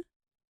woman?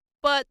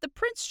 But the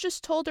prince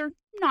just told her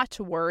not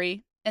to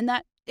worry, and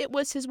that it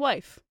was his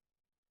wife.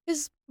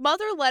 His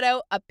mother let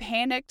out a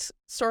panicked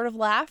sort of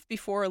laugh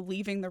before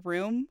leaving the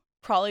room,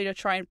 probably to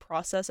try and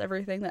process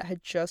everything that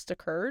had just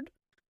occurred,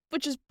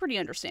 which is pretty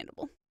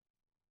understandable.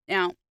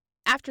 Now,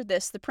 after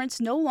this, the prince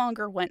no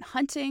longer went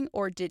hunting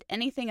or did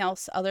anything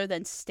else other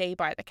than stay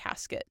by the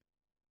casket.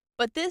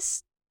 But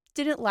this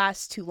didn't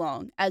last too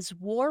long, as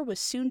war was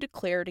soon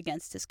declared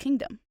against his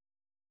kingdom.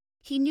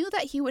 He knew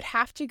that he would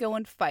have to go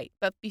and fight,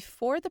 but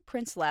before the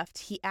prince left,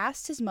 he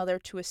asked his mother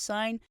to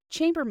assign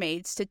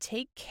chambermaids to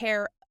take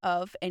care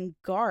of and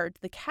guard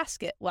the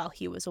casket while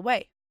he was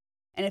away.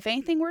 And if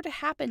anything were to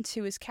happen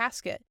to his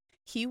casket,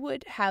 he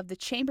would have the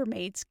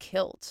chambermaids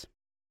killed.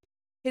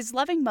 His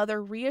loving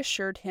mother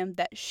reassured him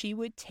that she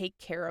would take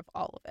care of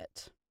all of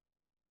it.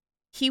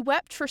 He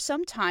wept for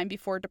some time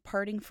before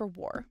departing for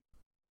war,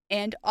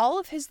 and all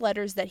of his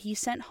letters that he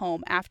sent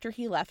home after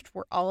he left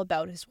were all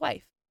about his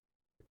wife.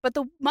 But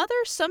the mother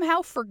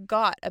somehow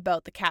forgot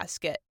about the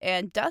casket,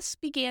 and thus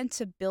began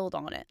to build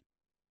on it.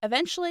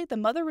 Eventually, the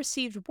mother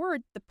received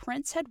word the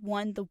prince had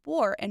won the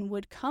war and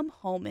would come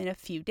home in a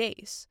few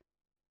days.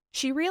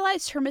 She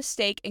realized her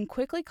mistake and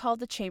quickly called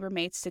the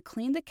chambermaids to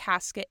clean the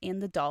casket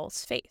and the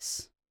doll's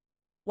face.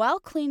 While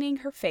cleaning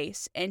her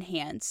face and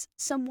hands,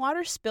 some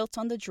water spilt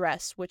on the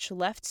dress, which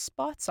left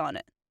spots on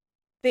it.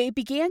 They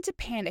began to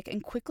panic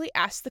and quickly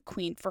asked the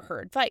queen for her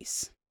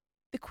advice.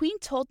 The queen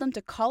told them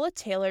to call a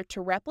tailor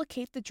to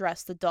replicate the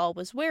dress the doll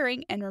was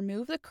wearing and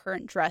remove the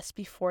current dress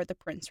before the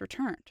prince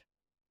returned.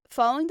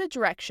 Following the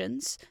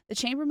directions, the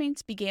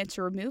chambermaids began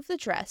to remove the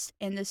dress,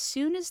 and as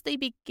soon as they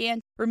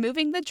began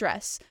removing the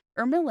dress,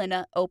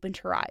 Ermelina opened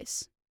her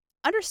eyes.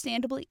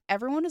 Understandably,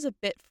 everyone was a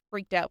bit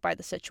freaked out by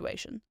the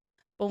situation,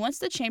 but once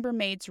the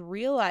chambermaids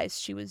realized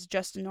she was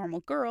just a normal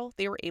girl,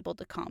 they were able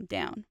to calm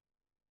down.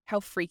 How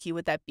freaky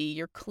would that be?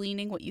 You're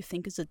cleaning what you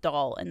think is a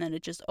doll, and then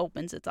it just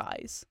opens its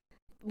eyes.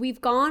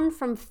 We've gone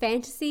from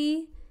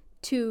fantasy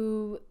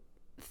to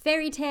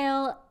fairy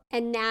tale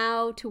And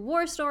now to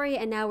war story,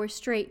 and now we're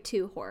straight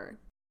to horror.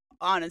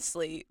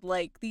 Honestly,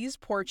 like, these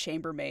poor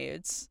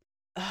chambermaids,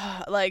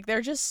 like,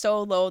 they're just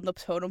so low in the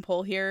totem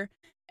pole here,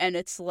 and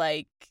it's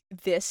like,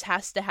 this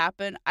has to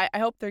happen. I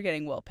hope they're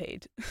getting well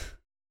paid.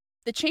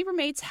 The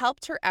chambermaids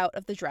helped her out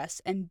of the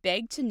dress and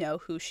begged to know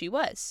who she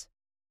was.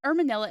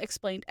 Erminilla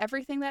explained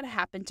everything that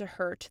happened to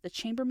her to the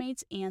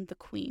chambermaids and the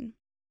queen.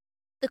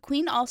 The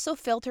queen also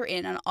filled her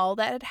in on all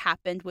that had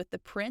happened with the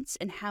prince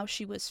and how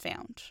she was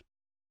found.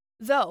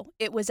 Though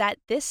it was at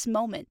this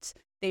moment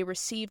they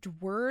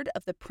received word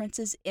of the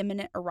prince's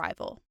imminent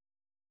arrival.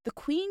 The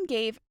queen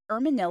gave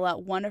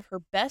Erminilla one of her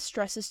best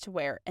dresses to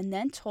wear and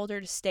then told her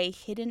to stay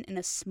hidden in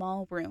a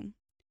small room.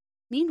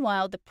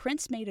 Meanwhile, the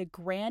prince made a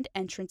grand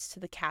entrance to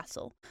the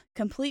castle,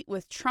 complete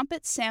with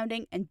trumpets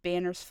sounding and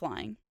banners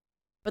flying.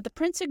 But the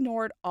prince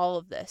ignored all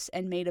of this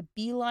and made a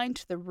beeline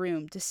to the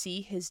room to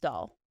see his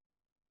doll.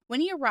 When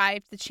he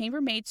arrived, the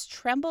chambermaids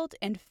trembled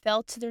and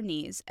fell to their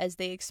knees as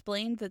they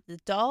explained that the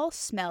doll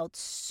smelled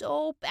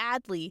so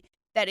badly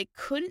that it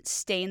couldn't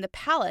stay in the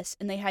palace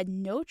and they had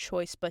no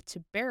choice but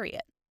to bury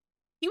it.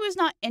 He was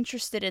not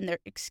interested in their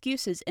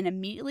excuses and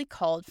immediately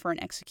called for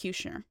an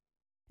executioner.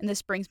 And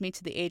this brings me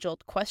to the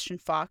age-old question,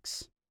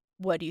 Fox.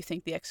 What do you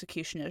think the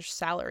executioner's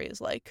salary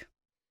is like?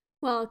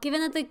 Well,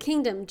 given that the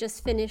kingdom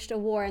just finished a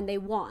war and they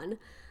won,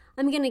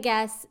 I'm going to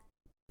guess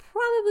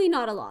probably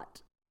not a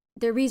lot.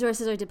 Their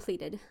resources are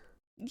depleted.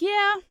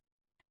 Yeah,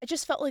 it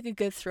just felt like a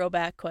good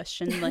throwback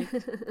question. Like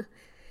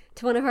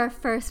to one of our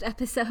first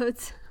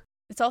episodes.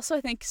 It's also,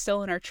 I think,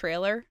 still in our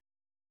trailer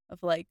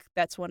of like,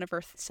 that's one of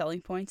our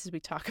selling points as we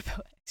talk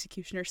about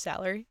executioner's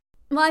salary.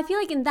 Well, I feel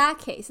like in that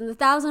case, in the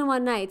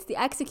 1001 Nights, the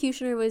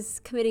executioner was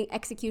committing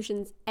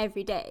executions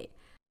every day.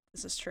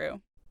 This is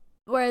true.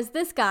 Whereas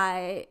this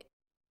guy,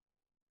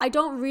 I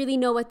don't really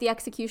know what the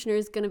executioner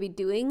is going to be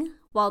doing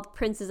while the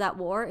prince is at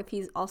war, if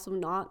he's also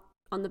not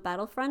on the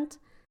battlefront.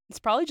 It's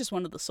probably just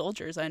one of the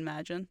soldiers, I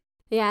imagine.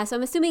 Yeah, so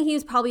I'm assuming he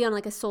was probably on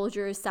like a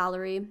soldier's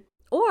salary.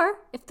 Or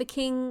if the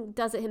king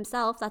does it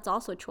himself, that's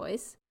also a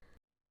choice.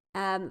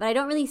 But I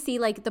don't really see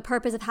like the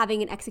purpose of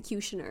having an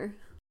executioner.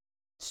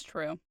 It's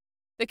true.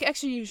 The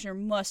executioner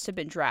must have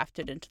been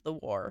drafted into the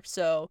war,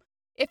 so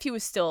if he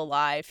was still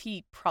alive,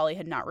 he probably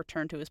had not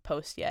returned to his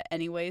post yet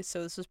anyways,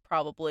 so this was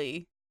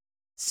probably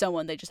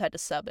someone they just had to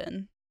sub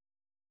in.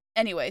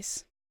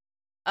 Anyways,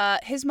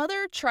 his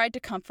mother tried to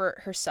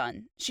comfort her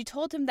son. She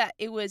told him that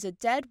it was a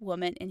dead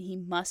woman and he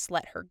must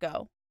let her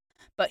go.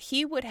 But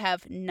he would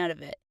have none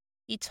of it.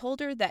 He told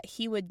her that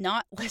he would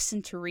not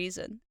listen to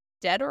reason.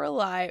 Dead or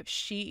alive,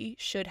 she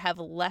should have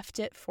left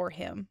it for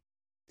him.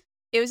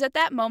 It was at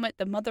that moment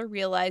the mother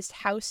realized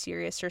how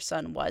serious her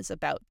son was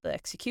about the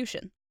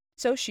execution.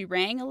 So she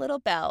rang a little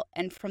bell,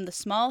 and from the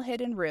small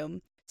hidden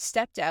room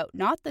stepped out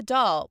not the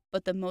doll,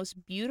 but the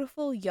most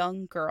beautiful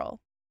young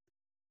girl.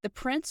 The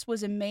prince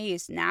was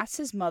amazed and asked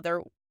his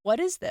mother, "What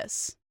is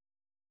this?"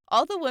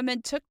 All the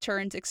women took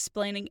turns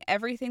explaining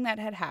everything that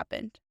had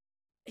happened.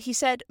 He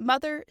said,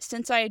 "Mother,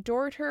 since I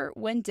adored her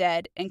when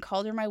dead and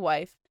called her my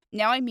wife,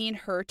 now I mean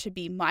her to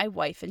be my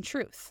wife in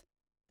truth."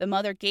 The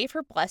mother gave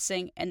her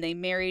blessing, and they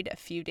married a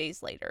few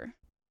days later.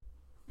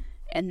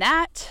 And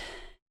that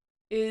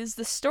is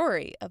the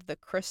story of the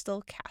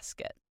crystal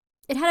casket.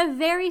 It had a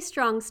very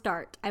strong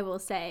start, I will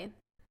say.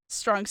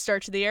 Strong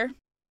start to the year?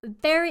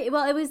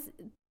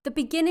 The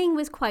beginning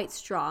was quite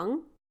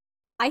strong.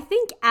 I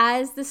think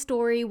as the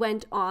story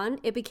went on,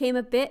 it became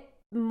a bit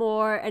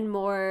more and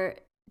more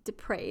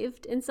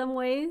depraved in some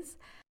ways.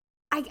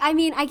 I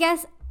mean, I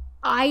guess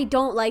I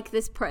don't like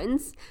this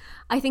prince.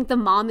 I think the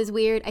mom is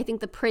weird. I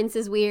think the prince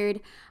is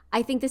weird.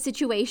 I think the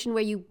situation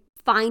where you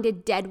find a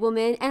dead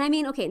woman, and I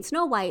mean, okay, in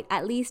Snow White,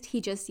 at least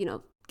he just,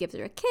 gives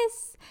her a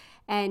kiss,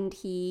 and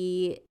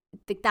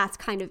that's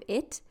kind of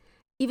it,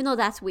 even though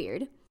that's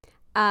weird.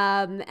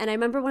 And I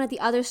remember one of the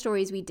other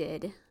stories we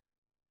did,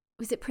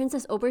 was it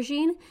Princess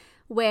Aubergine,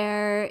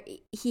 where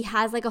he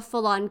has like a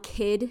full-on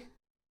kid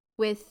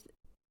with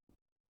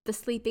the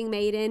sleeping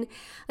maiden.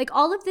 Like,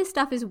 all of this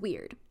stuff is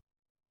weird.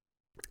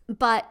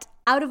 But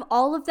out of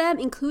all of them,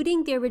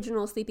 including the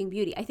original Sleeping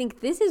Beauty, I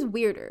think this is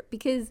weirder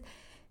because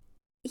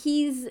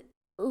he's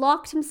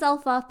locked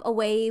himself up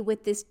away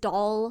with this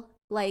doll,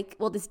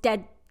 this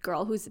dead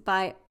girl who's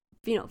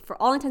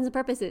for all intents and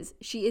purposes,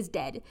 she is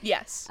dead.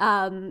 Yes.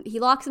 He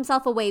locks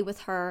himself away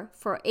with her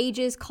for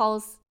ages,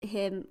 calls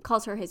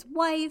her his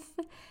wife,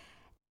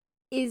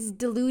 is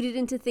deluded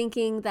into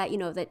thinking that,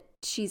 that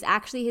she's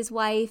actually his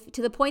wife,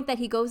 to the point that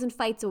he goes and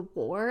fights a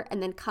war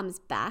and then comes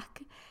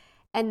back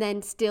and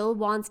then still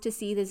wants to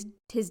see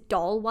his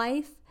doll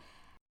wife.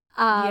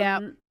 Yeah.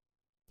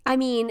 I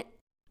mean,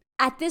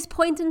 at this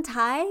point in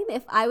time,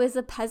 if I was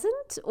a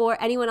peasant or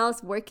anyone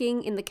else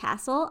working in the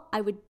castle, I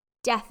would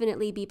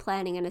definitely be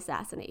planning an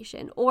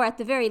assassination, or at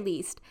the very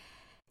least,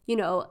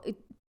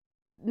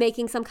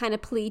 making some kind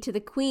of plea to the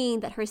queen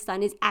that her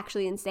son is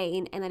actually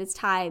insane and that it's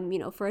time,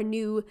 for a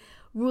new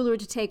ruler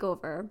to take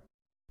over.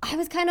 I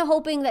was kind of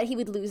hoping that he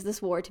would lose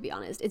this war, to be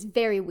honest. It's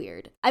very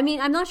weird. I mean,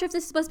 I'm not sure if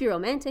this is supposed to be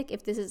romantic,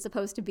 if this is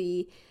supposed to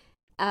be,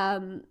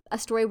 a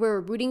story where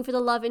we're rooting for the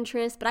love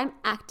interest, but I'm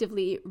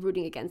actively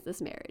rooting against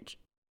this marriage.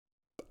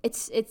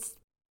 It's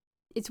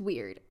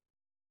weird.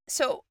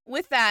 So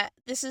with that,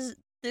 this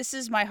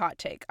is my hot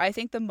take. I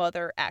think the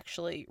mother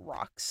actually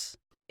rocks.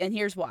 And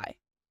here's why.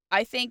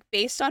 I think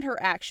based on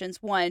her actions,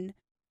 one,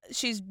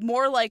 she's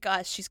more like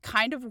us. She's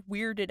kind of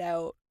weirded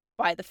out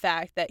by the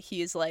fact that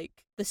he is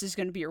like, this is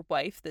going to be your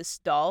wife, this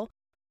doll.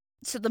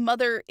 So the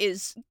mother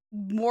is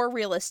more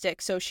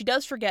realistic. So she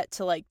does forget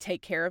to like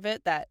take care of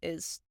it. That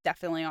is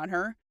definitely on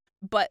her.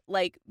 But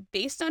like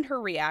based on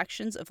her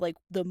reactions of like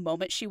the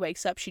moment she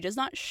wakes up, she does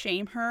not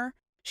shame her.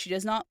 She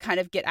does not kind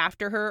of get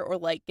after her or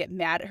like get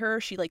mad at her.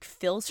 She like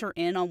fills her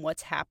in on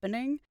what's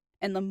happening.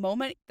 And the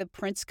moment the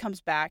prince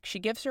comes back, she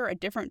gives her a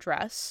different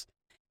dress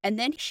and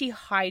then she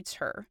hides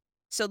her.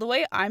 So the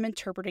way I'm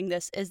interpreting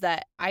this is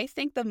that I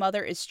think the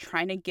mother is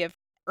trying to give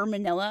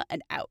Erminilla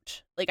an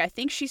out. Like I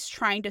think she's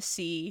trying to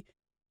see,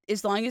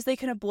 as long as they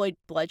can avoid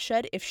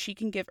bloodshed, if she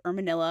can give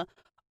Erminilla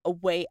a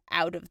way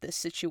out of this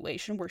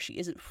situation where she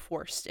isn't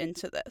forced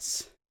into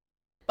this.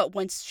 But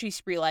once she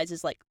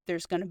realizes like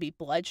there's going to be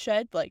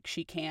bloodshed, like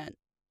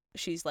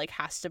she's like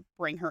has to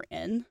bring her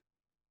in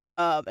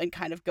and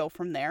kind of go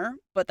from there.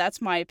 But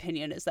that's my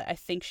opinion, is that I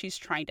think she's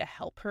trying to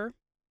help her,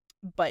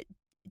 but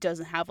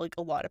doesn't have like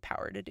a lot of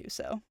power to do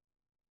so.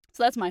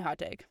 So that's my hot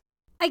take.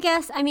 I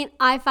guess, I mean,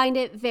 I find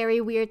it very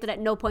weird that at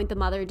no point the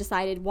mother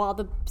decided while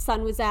the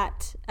son was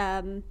off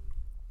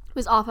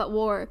at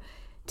war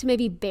to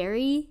maybe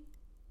bury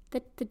the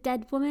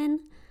dead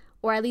woman,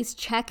 or at least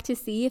check to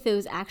see if it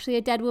was actually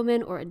a dead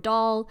woman or a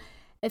doll.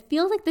 It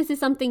feels like this is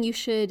something you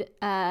should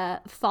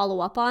follow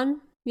up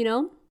on, you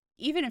know?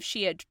 Even if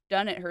she had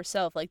done it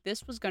herself, like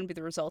this was going to be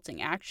the resulting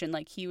action.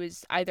 Like he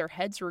was either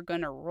heads were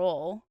going to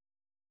roll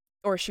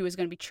or she was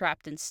going to be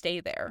trapped and stay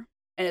there.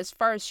 And as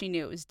far as she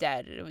knew, it was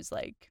dead. It was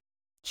like,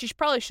 she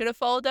probably should have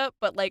followed up,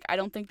 but like I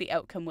don't think the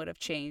outcome would have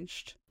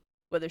changed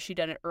whether she'd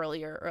done it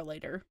earlier or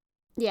later.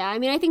 Yeah, I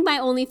mean, I think my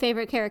only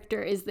favorite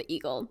character is the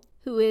eagle,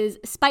 who is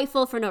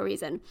spiteful for no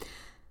reason.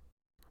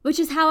 Which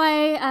is how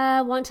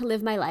I want to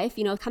live my life,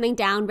 you know, coming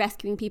down,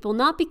 rescuing people,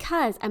 not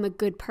because I'm a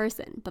good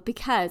person, but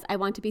because I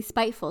want to be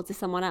spiteful to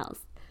someone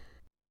else.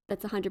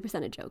 That's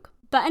 100% a joke.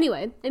 But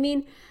anyway, I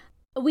mean,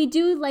 we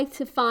do like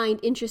to find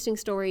interesting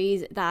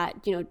stories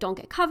that, you know, don't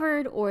get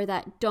covered or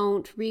that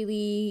don't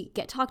really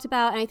get talked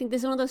about. And I think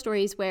this is one of those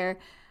stories where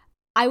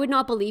I would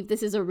not believe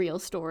this is a real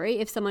story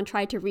if someone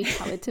tried to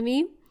retell it to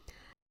me.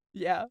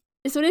 Yeah.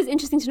 So it is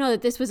interesting to know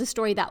that this was a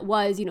story that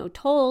was, you know,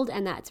 told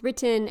and that's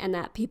written and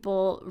that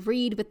people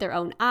read with their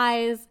own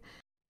eyes.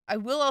 I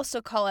will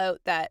also call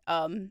out that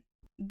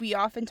we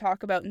often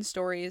talk about in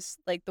stories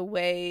like the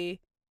way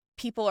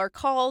people are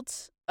called.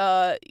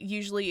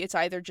 Usually it's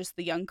either just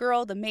the young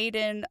girl, the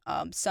maiden.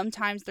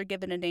 Sometimes they're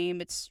given a name.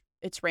 It's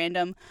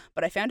random.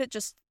 But I found it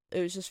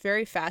was just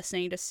very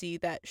fascinating to see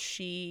that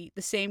the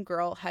same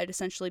girl, had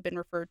essentially been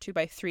referred to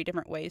by 3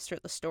 different ways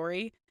throughout the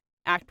story.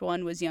 Act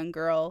 1 was young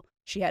girl.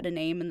 She had a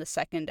name in the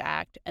second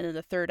act, and then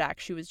the third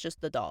act, she was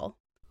just the doll.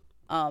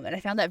 And I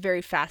found that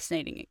very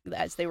fascinating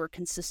as they were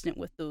consistent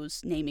with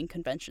those naming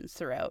conventions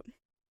throughout.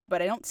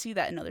 But I don't see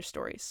that in other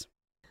stories.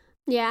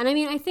 Yeah, and I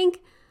mean, I think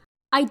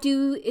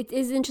it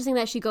is interesting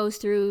that she goes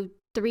through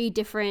 3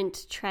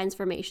 different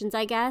transformations,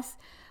 I guess,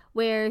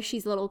 where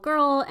she's a little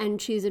girl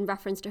and she's in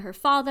reference to her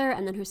father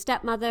and then her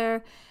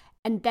stepmother,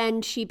 and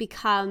then she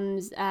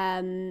becomes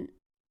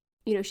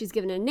you know, she's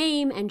given a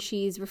name and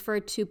she's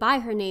referred to by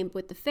her name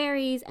with the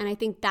fairies. And I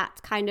think that's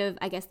kind of,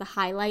 I guess, the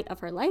highlight of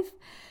her life,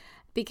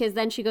 because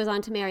then she goes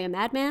on to marry a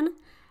madman.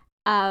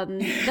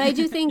 But I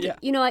do think, yeah,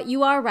 you know what,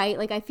 you are right.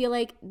 Like, I feel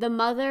like the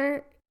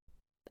mother,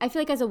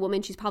 as a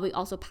woman, she's probably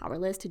also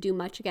powerless to do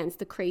much against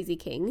the crazy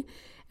king.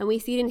 And we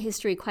see it in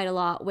history quite a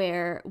lot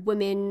where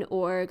women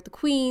or the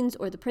queens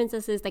or the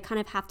princesses, they kind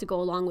of have to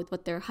go along with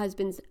what their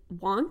husbands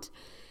want,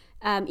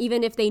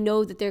 even if they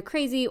know that they're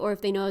crazy or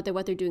if they know that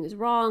what they're doing is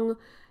wrong,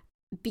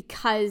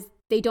 because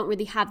they don't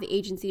really have the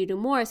agency to do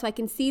more. So I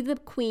can see the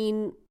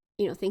queen,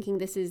 you know, thinking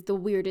this is the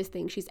weirdest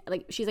thing. She's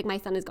like, my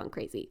son has gone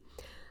crazy.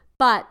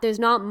 But there's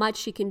not much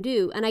she can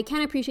do. And I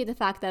can appreciate the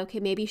fact that, okay,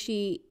 maybe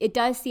it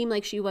does seem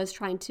like she was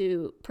trying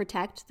to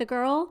protect the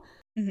girl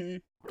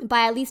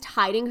by at least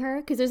hiding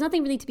her, because there's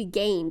nothing really to be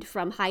gained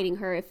from hiding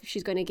her if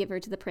she's going to give her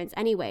to the prince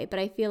anyway. But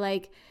I feel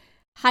like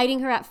hiding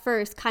her at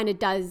first kind of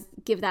does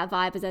give that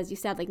vibe, as you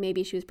said, like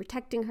maybe she was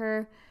protecting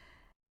her.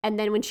 And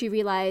then when she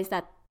realized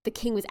that the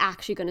king was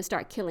actually going to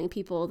start killing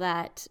people,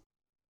 that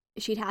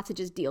she'd have to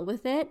just deal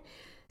with it.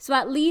 So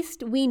at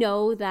least we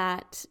know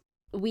that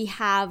we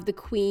have the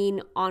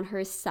queen on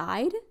her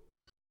side.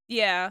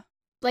 Yeah.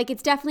 Like,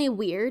 it's definitely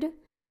weird.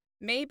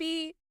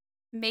 Maybe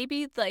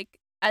like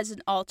as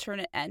an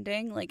alternate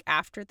ending, like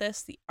after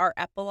this, our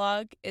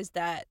epilogue is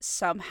that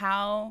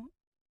somehow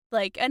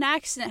like an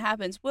accident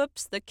happens.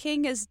 Whoops, the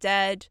king is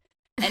dead.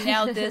 And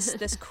now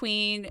this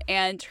queen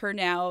and her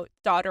now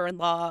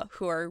daughter-in-law,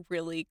 who are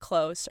really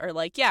close, are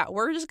like, yeah,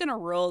 we're just going to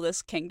rule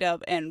this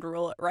kingdom and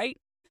rule it right.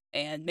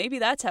 And maybe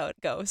that's how it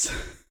goes.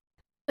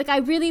 Like, I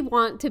really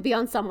want to be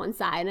on someone's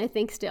side, and I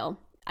think still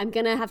I'm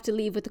going to have to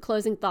leave with the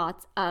closing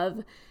thoughts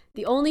of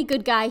the only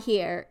good guy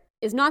here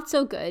is not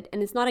so good,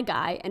 and it's not a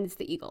guy, and it's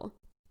the eagle.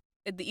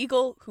 The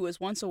eagle who was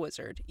once a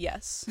wizard,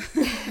 yes.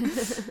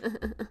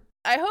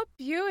 I hope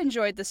you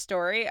enjoyed the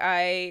story.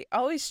 I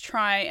always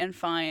try and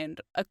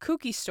find a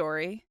kooky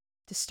story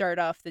to start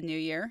off the new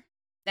year.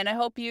 And I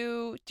hope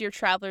you, dear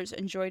travelers,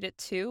 enjoyed it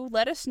too.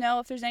 Let us know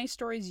if there's any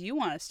stories you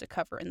want us to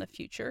cover in the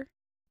future.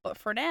 But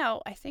for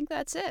now, I think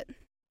that's it.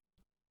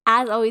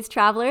 As always,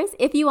 travelers,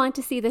 if you want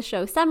to see the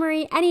show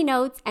summary, any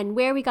notes, and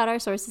where we got our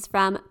sources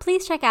from,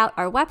 please check out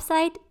our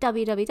website,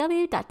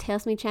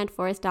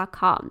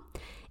 www.talesfromenchantforest.com.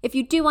 If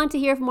you do want to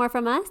hear more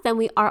from us, then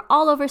we are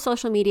all over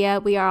social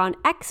media. We are on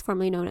X,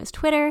 formerly known as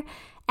Twitter,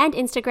 and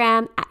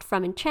Instagram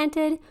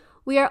 @FromEnchanted.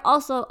 We are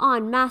also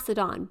on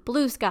Mastodon,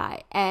 Blue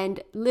Sky,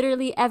 and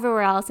literally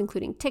everywhere else,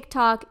 including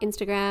TikTok,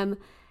 Instagram.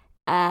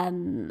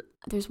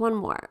 There's one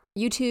more,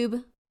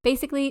 YouTube.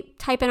 Basically,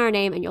 type in our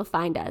name and you'll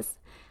find us.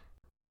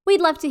 We'd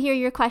love to hear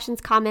your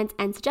questions, comments,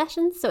 and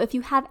suggestions. So if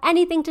you have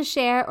anything to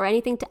share or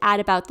anything to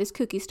add about this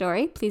kooky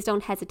story, please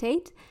don't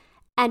hesitate.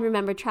 And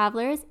remember,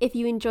 travelers, if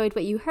you enjoyed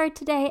what you heard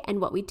today and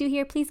what we do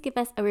here, please give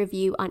us a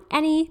review on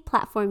any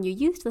platform you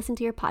use to listen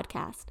to your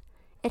podcast.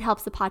 It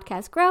helps the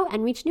podcast grow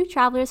and reach new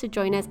travelers to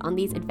join us on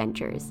these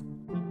adventures.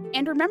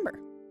 And remember,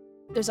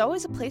 there's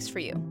always a place for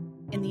you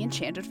in the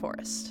Enchanted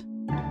Forest.